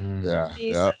lawyer. Yeah.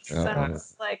 Jesus, Yeah.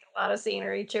 sounds like a lot of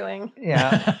scenery chewing.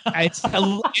 Yeah. It's a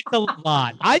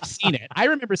lot. I've seen it. I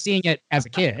remember seeing it as a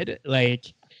kid.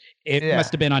 Like it Yeah.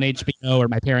 must have been on HBO or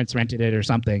my parents rented it or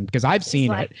something because I've He's seen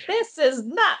like, it. this is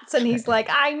nuts. And he's like,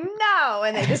 I know.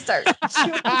 And they just start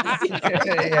chewing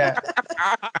the yeah.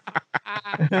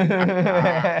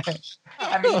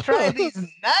 Have you tried these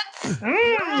nuts?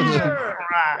 scenery.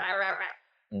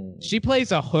 She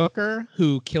plays a hooker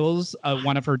who kills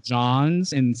one of her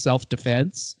Johns in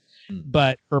self-defense,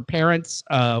 but her parents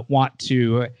want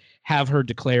to have her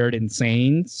declared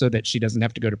insane so that she doesn't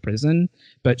have to go to prison.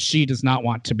 But she does not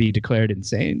want to be declared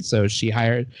insane, so she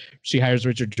hires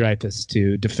Richard Dreyfuss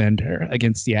to defend her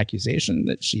against the accusation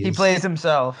that she He is. plays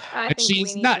himself. I But think she's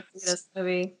we need nuts. to see this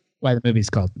movie. Why the movie's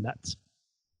called Nuts.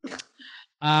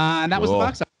 And that was the Cool.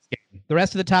 box office game. The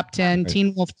rest of the top 10: Nice.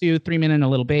 Teen Wolf 2, 3 Men and a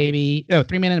Little Baby,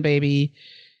 3 Men and a Baby,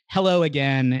 Hello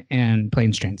Again, and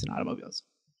Planes, Trains, and Automobiles.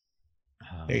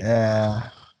 Yeah.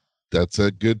 That's a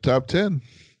good top 10.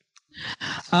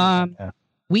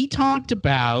 We talked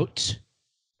about,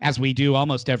 as we do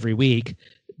almost every week,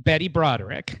 Betty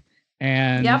Broderick.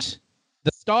 And Yep.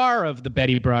 the star of the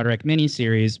Betty Broderick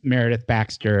miniseries, Meredith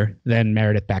Baxter, then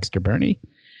Meredith Baxter Burney.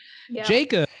 Yeah.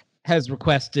 Jacob has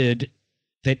requested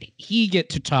that he get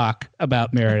to talk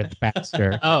about Meredith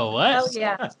Baxter. Oh, what? Hell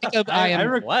yeah. Jacob, I am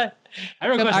requested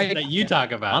that you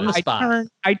talk about On it. the spot.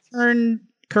 I turn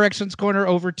Corrections Corner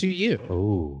over to you.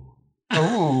 Oh.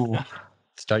 Ooh.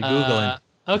 Start googling.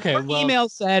 Okay, Your well, email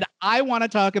said, I want to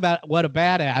talk about what a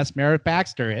badass Meredith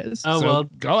Baxter is. Oh, So well.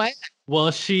 go ahead.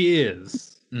 well, she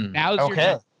is. Now's your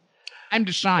Okay. time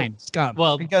to shine. Scum.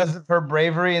 Well, Because of her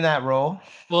bravery in that role.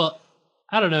 well,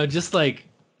 I don't know. Just like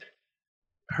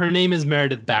her name is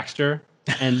Meredith Baxter,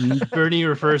 and Bernie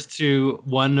refers to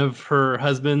one of her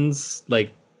husbands,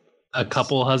 like a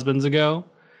couple husbands ago.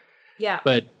 Yeah.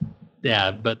 But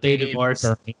they divorced,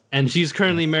 Bernie. and she's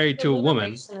currently married to a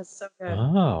woman. Alliteration is so good.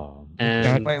 Oh.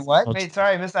 And Wait, what? Okay. Wait,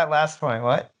 sorry, I missed that last point.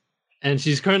 What? and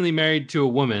she's currently married to a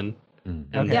woman, Mm.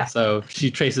 and Okay. Yeah. so she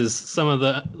traces some of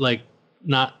the like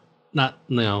not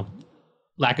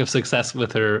lack of success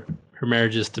with her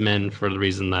marriages to men for the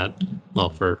reason that, well,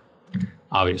 for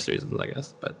obvious reasons, I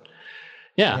guess. But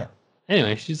yeah.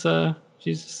 Anyway, she's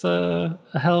just a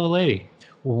hell of a lady.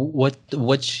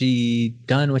 What's she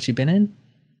done? What's she been in?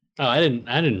 Oh, I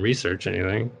didn't research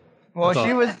anything. Well,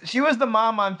 That's she was the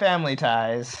mom on Family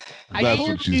Ties. I That's told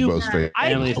what she's you- most famous. I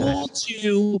Family told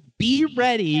you, be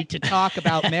ready to talk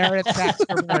about Meredith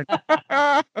Baxter Burney.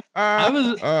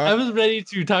 I was ready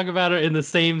to talk about her in the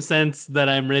same sense that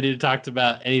I'm ready to talk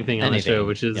about anything on the show, Anything,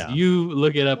 which is yeah. you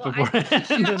look it up Well, I-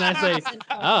 beforehand, and I say,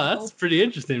 "Oh, that's pretty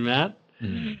interesting, Matt.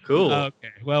 Mm. Cool." Okay.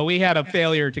 Well, we had a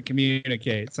failure to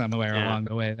communicate somewhere Yeah. along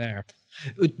the way there.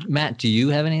 Matt, do you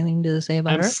have anything to say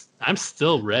about her? I'm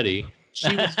still ready.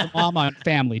 She was the mom on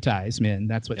Family Ties, man.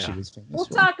 That's what she Yeah. was famous We'll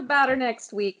for. talk about her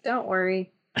next week. Don't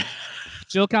worry.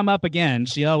 She'll come up again.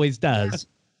 She always does.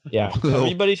 Yeah,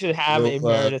 everybody should have a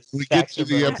Meredith Baxter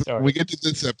Burney story. We get to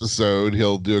this episode,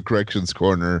 he'll do a corrections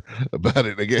corner about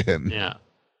it again. Yeah.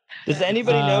 Does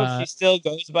anybody know if she still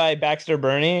goes by Baxter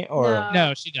Burney or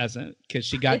No, she doesn't, because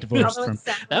she got divorced from.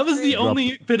 That was the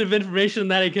only bit of information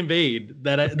that I conveyed,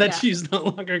 that she's no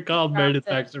longer called Meredith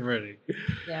Baxter Burney.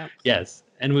 Yeah. Yes,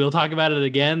 and we'll talk about it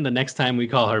again the next time we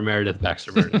call her Meredith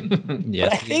Baxter Burney.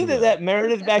 Yes, I think that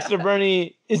Meredith Baxter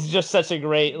Burney is just such a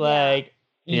great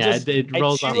it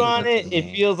rolls on it.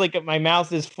 It feels like my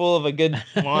mouth is full of a good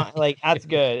that's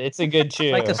good. It's a good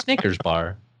chew. Like a Snickers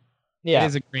bar. Yeah. It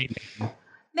is a great name.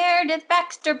 Meredith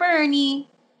Baxter Burney.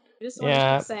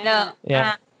 Yeah. No.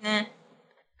 Yeah.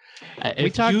 We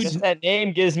talked. Just that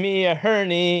name gives me a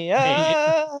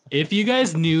hernia. If you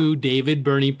guys knew David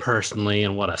Burney personally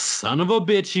and what a son of a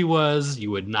bitch he was, you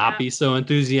would not be so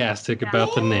enthusiastic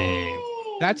about the name.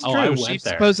 That's I true. went She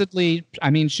there. supposedly,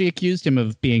 she accused him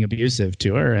of being abusive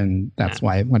to her, and that's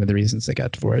why one of the reasons they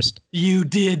got divorced. You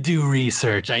did do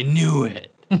research. I knew it.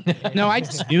 No, I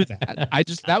just knew that.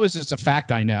 That was just a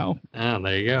fact I know. Oh,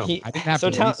 there you go. I didn't have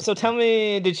to. So tell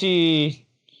me, did she?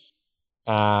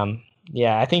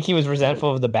 Yeah, I think he was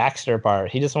resentful of the Baxter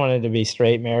part. He just wanted to be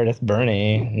straight Meredith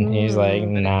Burney, and he's like,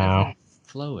 no.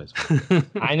 Flow is.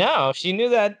 I know. She knew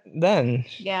that then.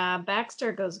 Yeah,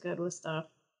 Baxter goes good with stuff.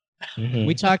 Mm-hmm.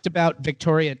 We talked about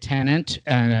Victoria Tennant,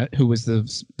 who was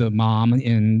the mom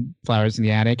in Flowers in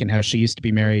the Attic, and how she used to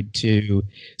be married to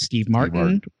Steve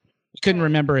Martin. Couldn't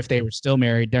remember if they were still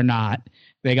married. They're not.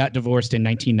 They got divorced in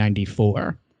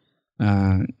 1994.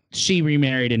 She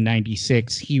remarried in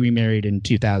 96. He remarried in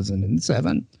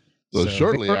 2007. So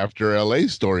shortly after LA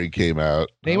Story came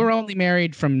out. They were only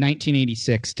married from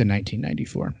 1986 to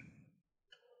 1994.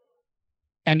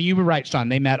 And you were right, Sean.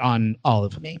 They met on All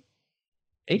of Me.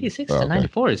 86 to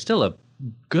 94 is still a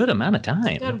good amount of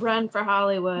time. Good run for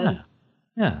Hollywood.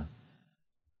 Yeah.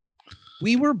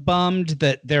 We were bummed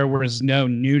that there was no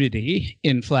nudity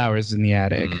in Flowers in the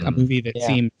Attic, a movie that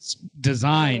seems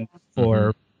designed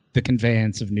for the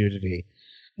conveyance of nudity.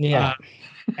 Yeah.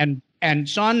 And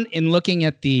Sean, in looking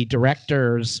at the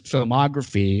director's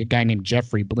filmography, a guy named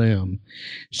Jeffrey Bloom,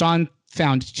 Sean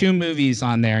found 2 movies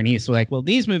on there, and he's like, well,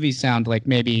 these movies sound like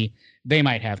maybe they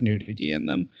might have nudity in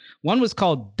them. One was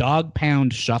called Dog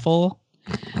Pound Shuffle.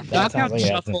 Dog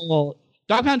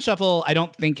Pound Shuffle, I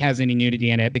don't think has any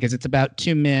nudity in it because it's about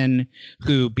 2 men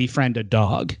who befriend a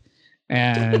dog.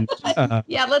 And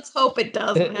yeah, let's hope it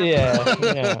does. Yeah.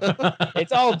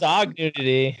 It's all dog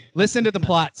nudity. Listen to the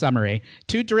plot summary.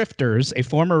 2 drifters, a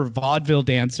former vaudeville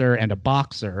dancer and a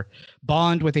boxer,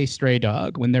 bond with a stray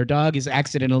dog. When their dog is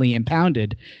accidentally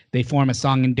impounded, they form a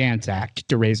song and dance act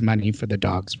to raise money for the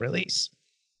dog's release.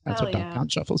 That's what Dog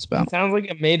Pound Shuffle's about. Sounds like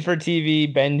a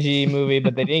made-for-TV Benji movie,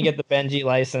 but they didn't get the Benji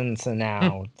license, and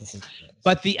now this is.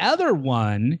 But the other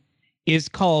one is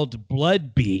called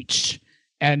Blood Beach,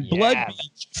 and Blood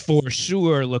Beach for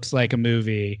sure looks like a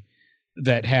movie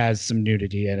that has some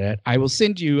nudity in it. I'm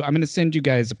going to send you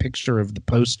guys a picture of the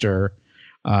poster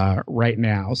right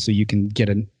now, so you can get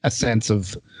a sense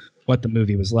of what the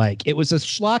movie was like. It was a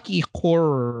schlocky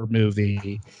horror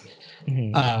movie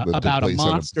about a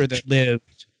monster that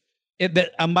lived.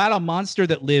 About a monster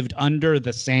that lived under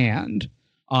the sand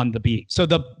on the beach. So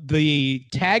the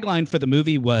tagline for the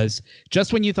movie was,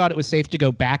 just when you thought it was safe to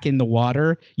go back in the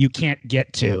water, you can't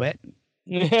get to it.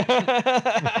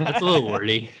 That's a little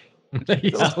wordy.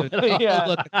 Take a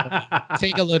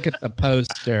look at the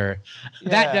poster.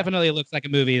 That definitely looks like a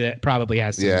movie that probably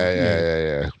has some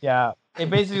Yeah, it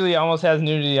basically almost has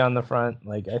nudity on the front,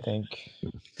 I think.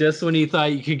 Just when you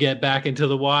thought you could get back into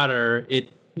the water,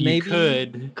 you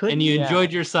could, and you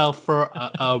enjoyed yourself for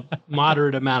a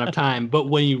moderate amount of time. But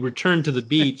when you return to the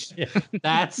beach,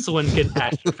 that's when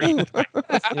catastrophe.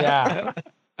 Yeah.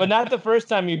 But not the first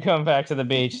time you come back to the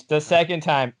beach. The second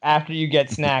time, after you get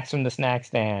snacks from the snack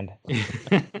stand.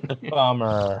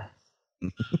 Bummer.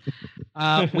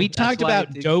 We talked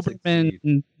about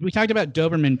Doberman. We talked about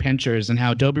Doberman Pinschers and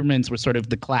how Dobermans were sort of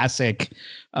the classic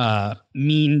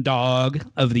mean dog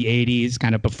of the '80s,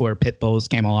 kind of before pit bulls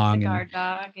came along and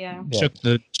dog, shook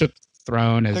the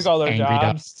throne as took all their angry jobs,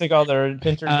 dogs. took all their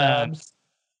Pinscher jobs.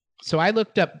 So I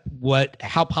looked up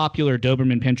how popular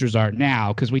Doberman Pinschers are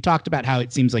now, because we talked about how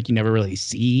it seems like you never really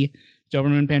see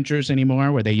Doberman Pinschers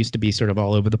anymore, where they used to be sort of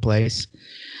all over the place.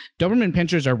 Doberman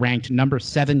Pinschers are ranked number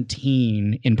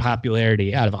 17 in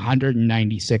popularity out of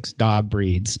 196 dog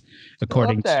breeds,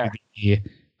 according to the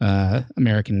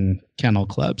American Kennel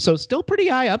Club. So still pretty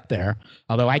high up there,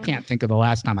 although I can't think of the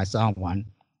last time I saw one.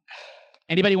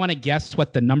 Anybody want to guess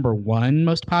what the number 1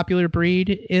 most popular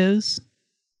breed is?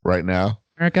 Right now?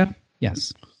 America?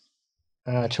 Yes.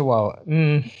 Chihuahua.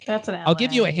 That's an. I'll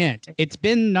give you a hint. It's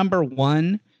been number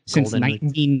one since Golden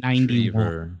 1991.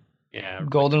 Retriever. Yeah.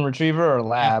 Golden Retriever or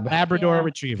Lab? Labrador Yeah.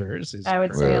 Retrievers. I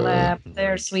would say a lab.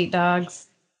 They're sweet dogs.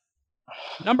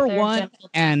 Number They're one gentle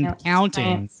and giants.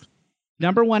 counting.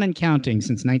 Number one and counting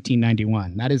since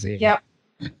 1991. That is a Yep.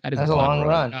 That is That's a long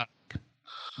run.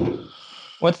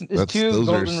 What's is two Those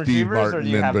Golden are Steve Retrievers, or Martin do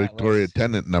you and have that Victoria list?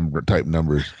 Tennant type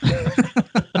numbers.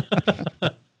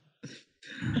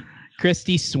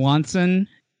 Christy Swanson.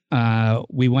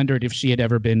 We wondered if she had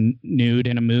ever been nude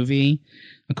in a movie.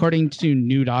 According to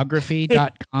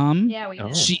nudography.com, Yeah, we Oh,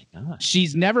 did.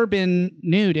 she's never been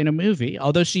nude in a movie,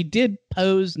 although she did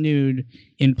pose nude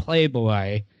in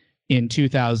Playboy in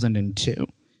 2002.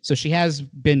 So she has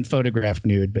been photographed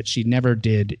nude, but she never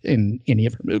did in any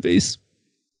of her movies.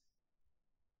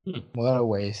 What a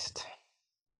waste.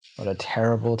 What a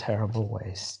terrible, terrible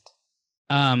waste.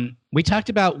 We talked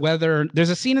about whether there's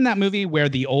a scene in that movie where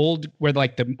the old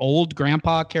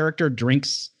grandpa character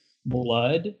drinks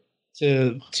blood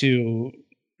to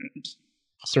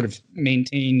sort of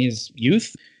maintain his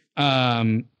youth.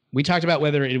 We talked about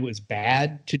whether it was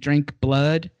bad to drink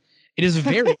blood. It is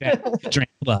very bad to drink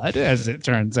blood, as it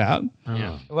turns out.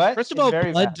 Yeah. What? First of It's all,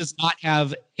 very blood bad. does not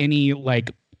have any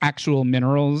like actual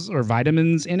minerals or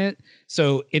vitamins in it.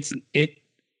 So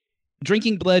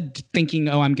drinking blood thinking,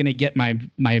 oh, I'm going to get my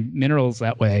minerals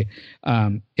that way.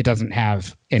 It doesn't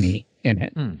have any in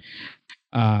it.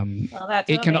 Well, that's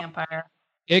it a can- vampire.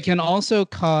 It can also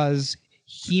cause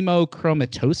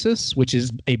hemochromatosis, which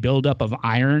is a buildup of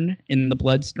iron in the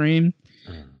bloodstream.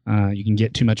 You can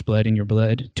get too much blood in your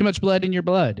blood. Too much blood in your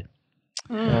blood.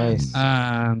 Nice.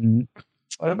 Um,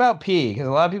 What about pee? Because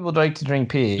a lot of people like to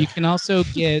drink pee. you can also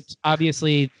get,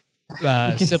 obviously,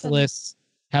 syphilis,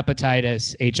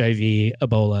 hepatitis, HIV,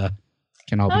 Ebola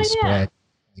can all be Oh, yeah. spread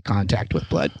in contact with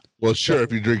blood. Well, sure,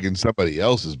 if you're drinking somebody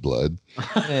else's blood.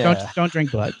 Yeah. Don't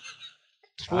drink blood.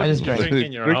 I just drank.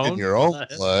 Drinking your Drinking own your own blood.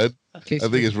 blood, In case I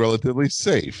think it's relatively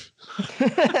safe.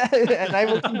 And I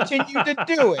will continue to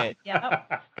do it.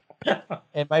 Yep.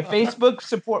 And my Facebook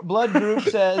support blood group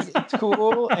says it's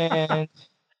cool, and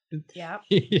Yep.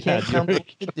 Yeah, Can't tell me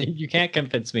Drake, what to do. you can't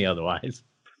convince me otherwise.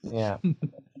 yeah.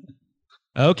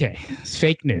 Okay, it's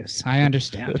fake news. I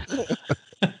understand.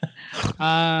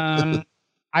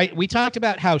 We talked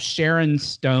about how Sharon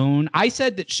Stone. I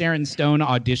said that Sharon Stone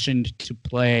auditioned to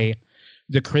play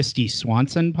the Christy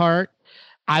Swanson part.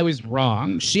 I was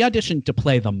wrong. She auditioned to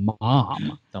play the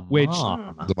mom. The Which-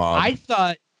 mom. The mom. I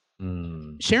thought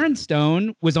Sharon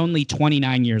Stone was only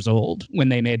 29 years old when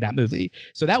they made that movie.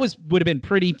 So that would have been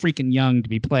pretty freaking young to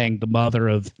be playing the mother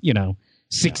of,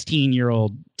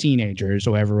 16-year-old teenagers,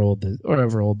 however old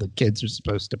the kids are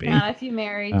supposed to be. Not if you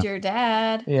married your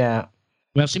dad. Yeah.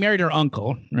 Well, she married her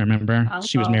uncle, remember?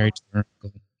 She was Uncle. married to her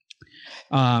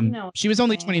uncle. No, She was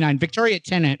only okay. 29. Victoria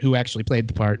Tennant, who actually played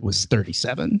the part, was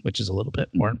 37, which is a little bit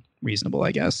more reasonable,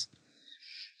 I guess.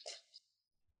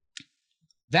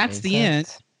 That's Makes the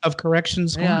sense. end of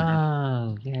Corrections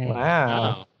Corner. Yeah. Yay.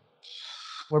 Wow. Oh.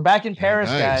 We're back in Paris,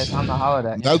 Nice. guys, on the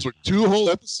holiday. Those were 2 whole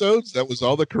episodes. That was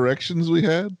all the corrections we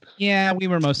had. Yeah, we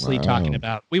were mostly Wow. talking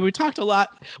about. We talked a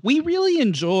lot. We really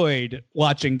enjoyed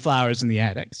watching Flowers in the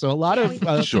Attic. So a lot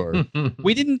of Sure.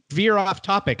 we didn't veer off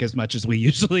topic as much as we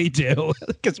usually do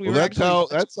because we Well, were that's actually,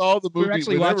 that's all the we were movies.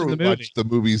 actually Whenever watching we the movie. watch the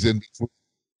movies in.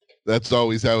 That's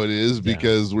always how it is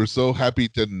because we're so happy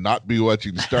to not be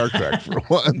watching Star Trek for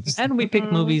once. And we pick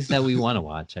movies that we want to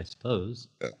watch, I suppose.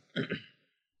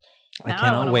 I Now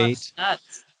cannot wanna wait watch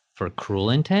Nuts. for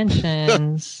Cruel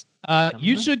Intentions.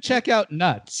 you should check out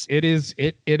Nuts. It is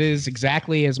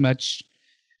exactly as much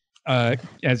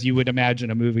as you would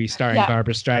imagine a movie starring Yeah.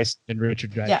 Barbara Streisand and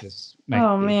Richard Yeah. Dreyfuss. might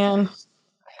Oh be. man.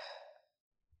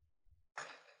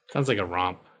 Sounds like a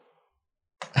romp.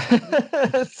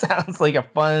 Sounds like a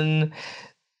fun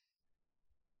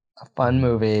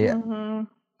movie Mhm.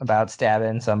 about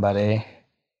stabbing somebody.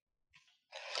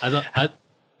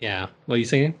 Yeah. What are you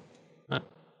saying?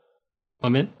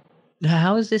 1 minute?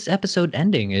 How is this episode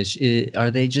ending?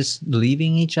 Are they just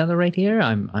leaving each other right here?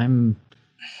 I'm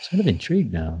sort of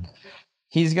intrigued now.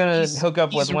 He's gonna He's- hook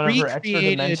up with he's one of her extra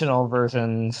recreated- dimensional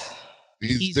versions.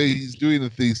 He's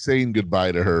doing he's saying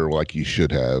goodbye to her like he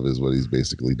should have is what he's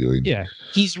basically doing. Yeah,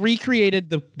 he's recreated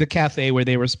the cafe where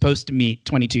they were supposed to meet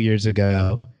 22 years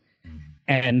ago,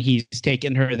 and he's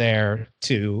taken her there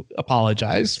to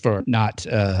apologize for not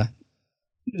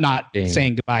Damn.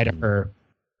 saying goodbye to her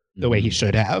the way he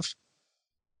should have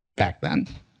back then.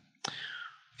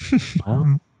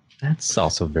 Well, that's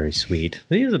also very sweet.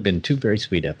 These have been 2 very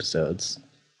sweet episodes.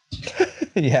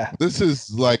 Yeah. This is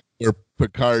like where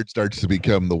Picard starts to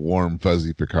become the warm,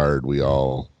 fuzzy Picard we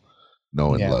all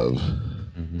know and love.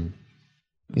 Mm-hmm.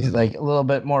 He's like a little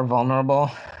bit more vulnerable.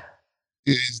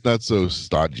 He's not so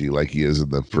stodgy like he is in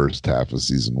the first half of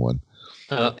season 1.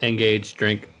 Engage,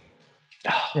 drink.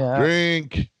 Yeah.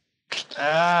 Drink.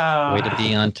 Way to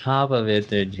be on top of it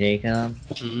there, Jacob.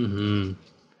 Mm-hmm.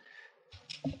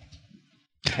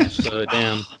 So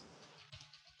damn.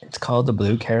 It's called the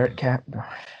Blue Carrot Cap.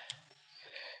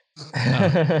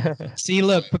 See,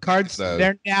 look, Picard's.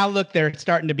 They're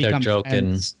starting to become. They're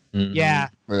joking. Mm-hmm. Yeah,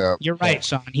 you're right,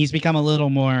 Sean. He's become a little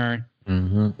more.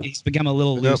 Mm-hmm. He's become a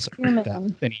little looser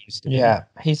than he used to be. Yeah,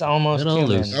 he's almost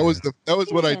loose. That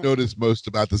was what I noticed most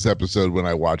about this episode when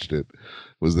I watched it.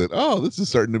 Was that this is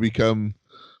starting to become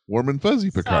warm and fuzzy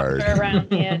Picard around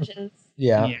the edges.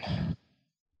 Yeah.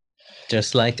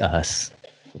 Just like us.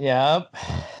 Yep.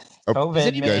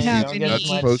 Did you guys see the nuts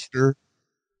poster?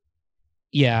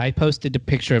 Yeah, I posted a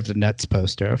picture of the nuts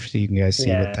poster so you guys see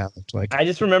what that looks like. I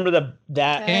just remember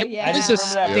that. It was a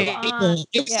staple.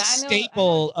 It was a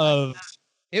staple of.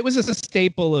 It was a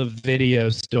staple of video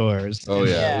stores. Oh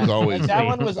yeah, it was always that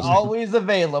one was always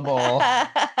available.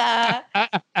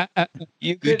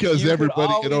 Because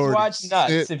everybody could already watch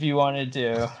nuts if you wanted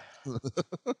to.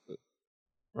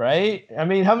 Right? I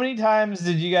mean, how many times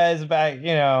did you guys back,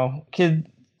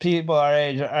 people our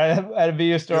age at a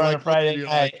video store on a Friday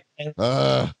night?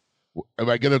 Am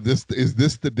I gonna is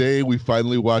this the day we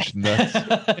finally watched nuts?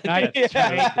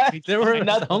 There were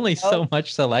not only so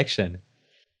much selection.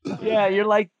 Yeah, you're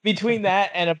like between that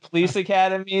and a Police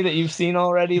Academy that you've seen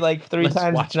already like 3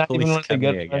 times. It's not even one of the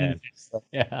good ones.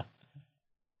 Yeah.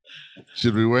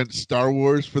 Should we went Star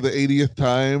Wars for the 80th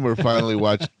time or finally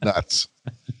watch Nuts?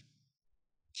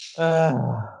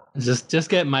 Just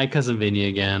get My Cousin Vinny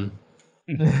again.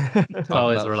 It's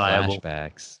always reliable.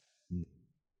 Flashbacks.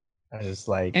 I just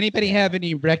like. Anybody have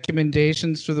any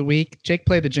recommendations for the week? Jake,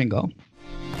 play the jingle.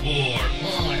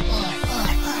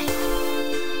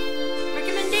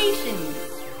 Recommendations.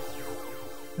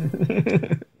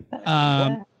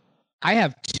 I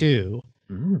have 2.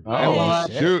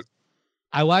 Shoot.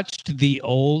 I watched The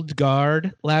Old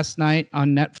Guard last night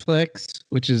on Netflix,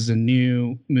 which is a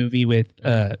new movie with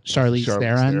Charlize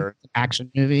Theron,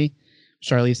 action movie.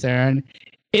 Charlize Theron.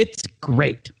 It's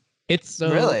great. It's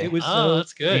so really. It was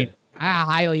that's good. Great. I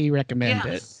highly recommend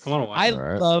it. I want to watch I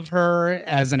it. love her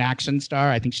as an action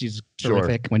star. I think she's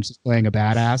terrific when she's playing a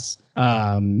badass.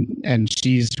 And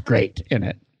she's great in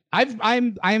it.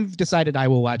 I've decided I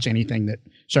will watch anything that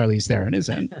Charlize Theron is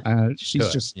in. She's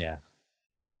Good. just Yeah.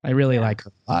 I really like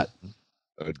her a lot.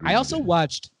 Agreed. I also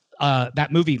watched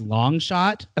that movie Long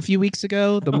Shot a few weeks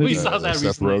ago. The movie We saw that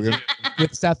Seth recently. Rogen.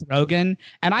 with Seth Rogen,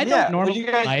 and I don't normally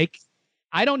like.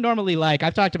 I don't normally like.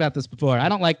 I've talked about this before. I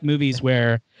don't like movies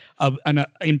where an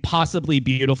impossibly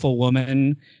beautiful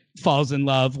woman falls in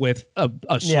love with a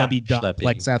schlubby duck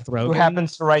like Seth Rogen, who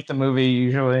happens to write the movie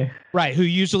usually. Right, who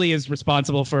usually is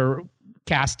responsible for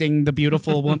casting the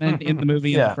beautiful woman in the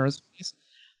movie in the first place.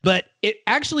 But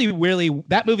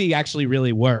that movie actually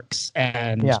really works,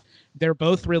 and they're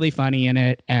both really funny in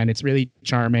it, and it's really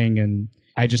charming, and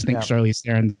I just think Charlize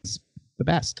Theron's the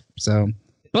best. So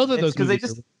both of those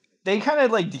movies they kind of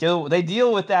like deal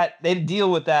with that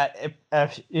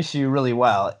issue really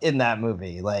well in that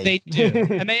movie. Like they do,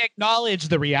 and they acknowledge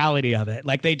the reality of it.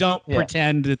 Like they don't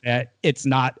pretend that it's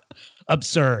not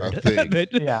absurd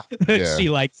that she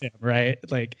likes him, right?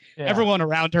 Like everyone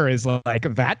around her is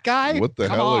like, that guy. What the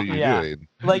hell are you doing?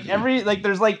 Like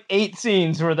there's like 8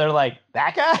 scenes where they're like,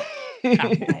 that guy.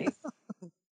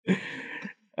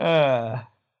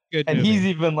 Good and movie. he's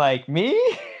even like, me.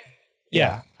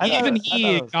 Yeah,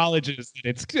 he acknowledges that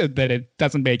it's good, that it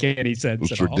doesn't make any sense.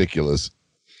 It's ridiculous.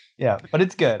 Yeah, but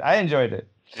it's good. I enjoyed it.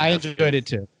 I enjoyed it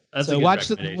too. So watch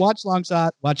Long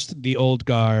Shot, watch The Old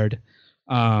Guard,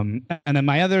 and then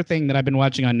my other thing that I've been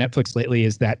watching on Netflix lately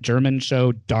is that German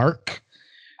show Dark.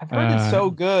 I've heard it's so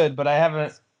good, but I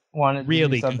haven't wanted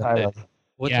really to subtitle.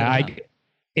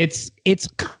 It's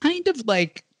kind of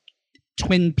like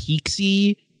Twin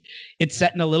Peaksy. It's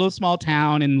set in a little small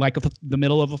town in like the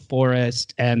middle of a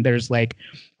forest, and there's like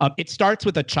it starts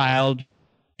with a child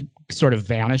sort of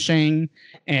vanishing,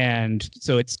 and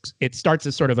so it starts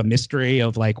as sort of a mystery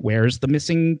of like, where's the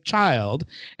missing child,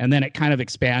 and then it kind of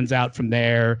expands out from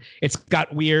there. It's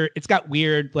got weird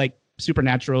like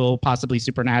possibly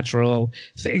supernatural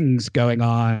things going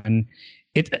on.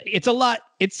 It's a lot.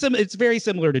 It's very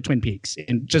similar to Twin Peaks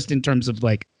in terms of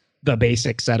like the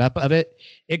basic setup of it.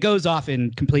 It goes off in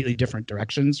completely different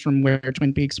directions from where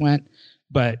Twin Peaks went,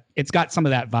 but it's got some of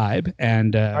that vibe.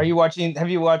 And have you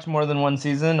watched more than one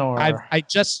season, or? I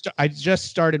just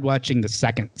started watching the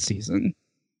second season,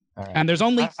 and there's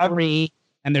only 3.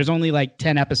 and there's only like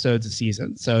 10 episodes a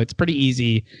season, so it's pretty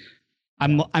easy.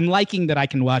 I'm liking that I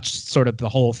can watch sort of the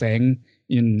whole thing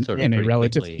in a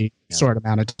relatively short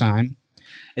amount of time.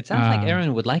 It sounds like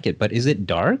Aaron would like it, but is it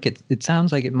dark? It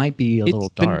sounds like it might be a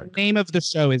little dark. The name of the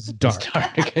show is Dark.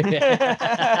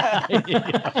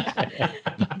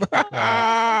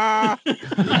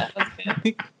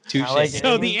 Like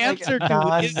so the answer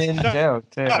to is joke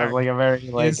too. It's like a very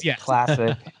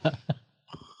classic.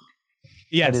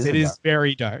 Yes, it is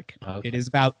very dark. Okay. It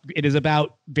is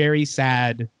about very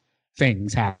sad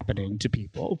things happening to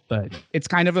people, but it's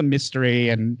kind of a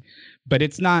mystery, but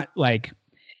it's not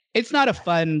a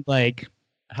fun like.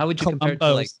 How would you compare it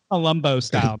to like Columbo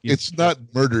style? It's not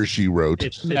Murder, She Wrote.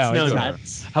 It's not.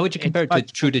 How would you compare it to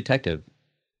True Detective?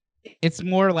 It's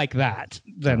more like that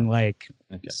than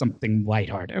something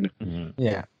lighthearted. Mm-hmm.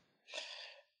 Yeah.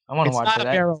 I want to watch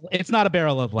that. It's not a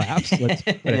barrel of laughs.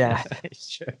 Yeah.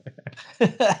 Sure.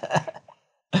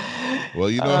 Well,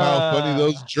 you know how funny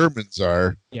those Germans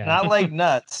are. Yeah. Not like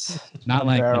nuts. Not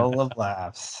like barrel of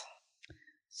laughs.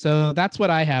 So that's what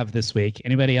I have this week.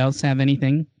 Anybody else have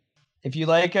anything? If you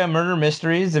like murder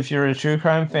mysteries, if you're a true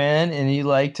crime fan and you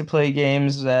like to play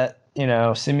games that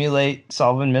simulate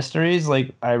solving mysteries,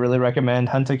 like I really recommend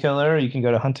Hunt a Killer. You can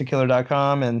go to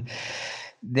huntakiller.com and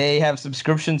they have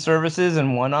subscription services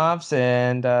and one-offs,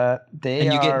 and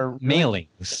you get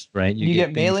mailings, right? You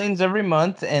get mailings every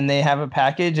month, and they have a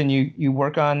package, and you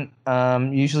work on.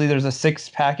 Usually, there's a 6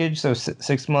 package, so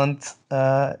 6 months.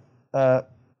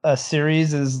 A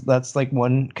series that's like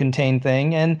one contained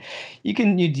thing, and you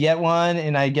get one,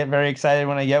 and I get very excited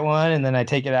when I get one, and then I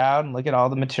take it out and look at all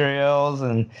the materials,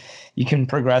 and you can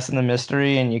progress in the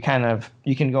mystery, and you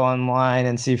can go online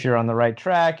and see if you're on the right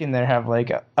track, and they have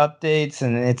like updates,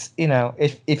 and it's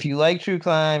if you like true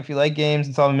crime, if you like games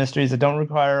and solving mysteries that don't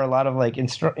require a lot of like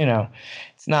it's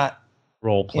not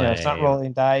role play. It's not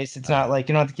rolling dice. It's not like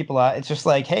you don't have to keep a lot. It's just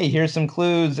like, hey, here's some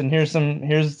clues, and here's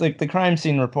like the crime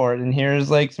scene report, and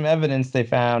here's like some evidence they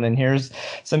found, and here's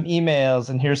some emails,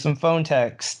 and here's some phone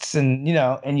texts, and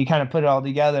and you kind of put it all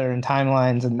together in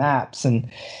timelines and maps, and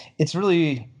it's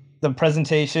really the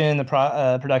presentation, the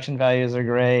production values are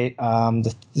great.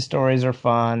 The stories are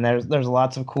fun. There's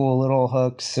lots of cool little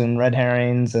hooks and red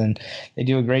herrings, and they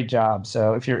do a great job.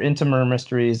 So if you're into murder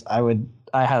mysteries,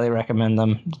 I highly recommend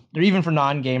them. They're even for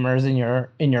non-gamers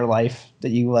in your life that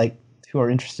you like, who are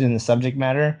interested in the subject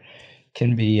matter,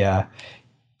 can be.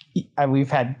 We've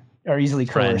had are easily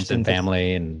friends and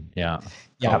family and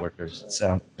coworkers.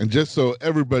 So and just so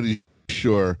everybody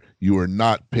sure, you are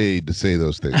not paid to say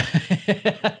those things.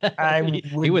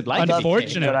 We would like.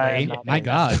 Unfortunately, my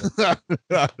God.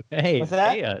 Hey,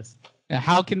 pay us.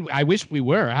 How can I wish we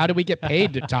were? How do we get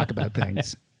paid to talk about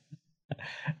things?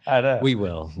 I know. We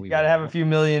will. We got to have a few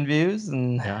million views,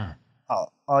 and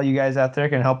all you guys out there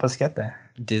can help us get there.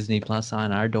 Disney Plus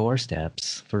on our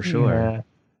doorsteps for sure. Yeah.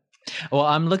 Well,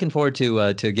 I'm looking forward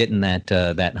to getting that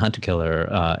Hunt a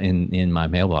Killer in my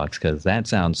mailbox, because that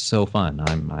sounds so fun.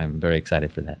 I'm very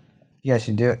excited for that. You guys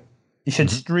should do it. You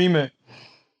should stream it.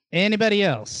 Anybody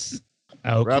else?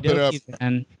 Wrap it up.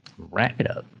 And wrap it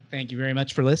up. Thank you very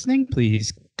much for listening.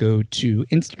 Please go to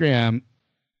Instagram.com.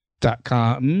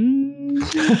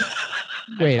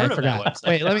 Wait, I forgot.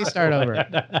 Wait, let me start over.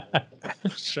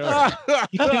 Sure.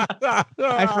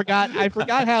 I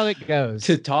forgot how it goes.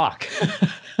 To talk.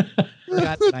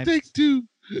 Take 2.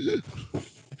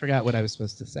 I forgot what I was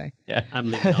supposed to say. Yeah, I'm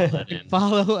leaving all that in.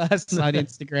 Follow us on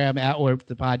Instagram at Warped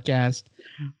the Podcast,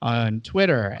 on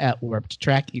Twitter at Warped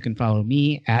Trek. You can follow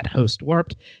me at Host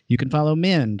Warped. You can follow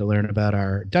Min to learn about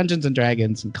our Dungeons and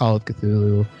Dragons and Call of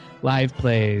Cthulhu live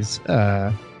plays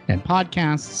and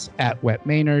podcasts at Wet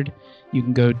Maynard. You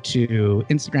can go to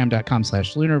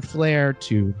Instagram.com/LunarFlare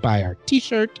to buy our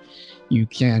t-shirt. You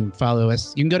can follow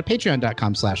us. You can go to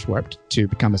Patreon.com/Warped to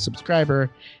become a subscriber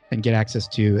and get access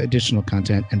to additional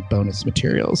content and bonus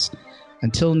materials.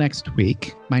 Until next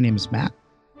week, my name is Matt.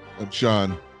 I'm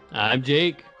Sean. I'm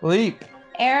Jake. Leap.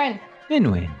 Aaron.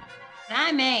 Finwin.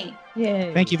 I'm May.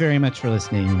 Yay. Thank you very much for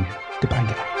listening. Goodbye,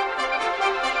 guys.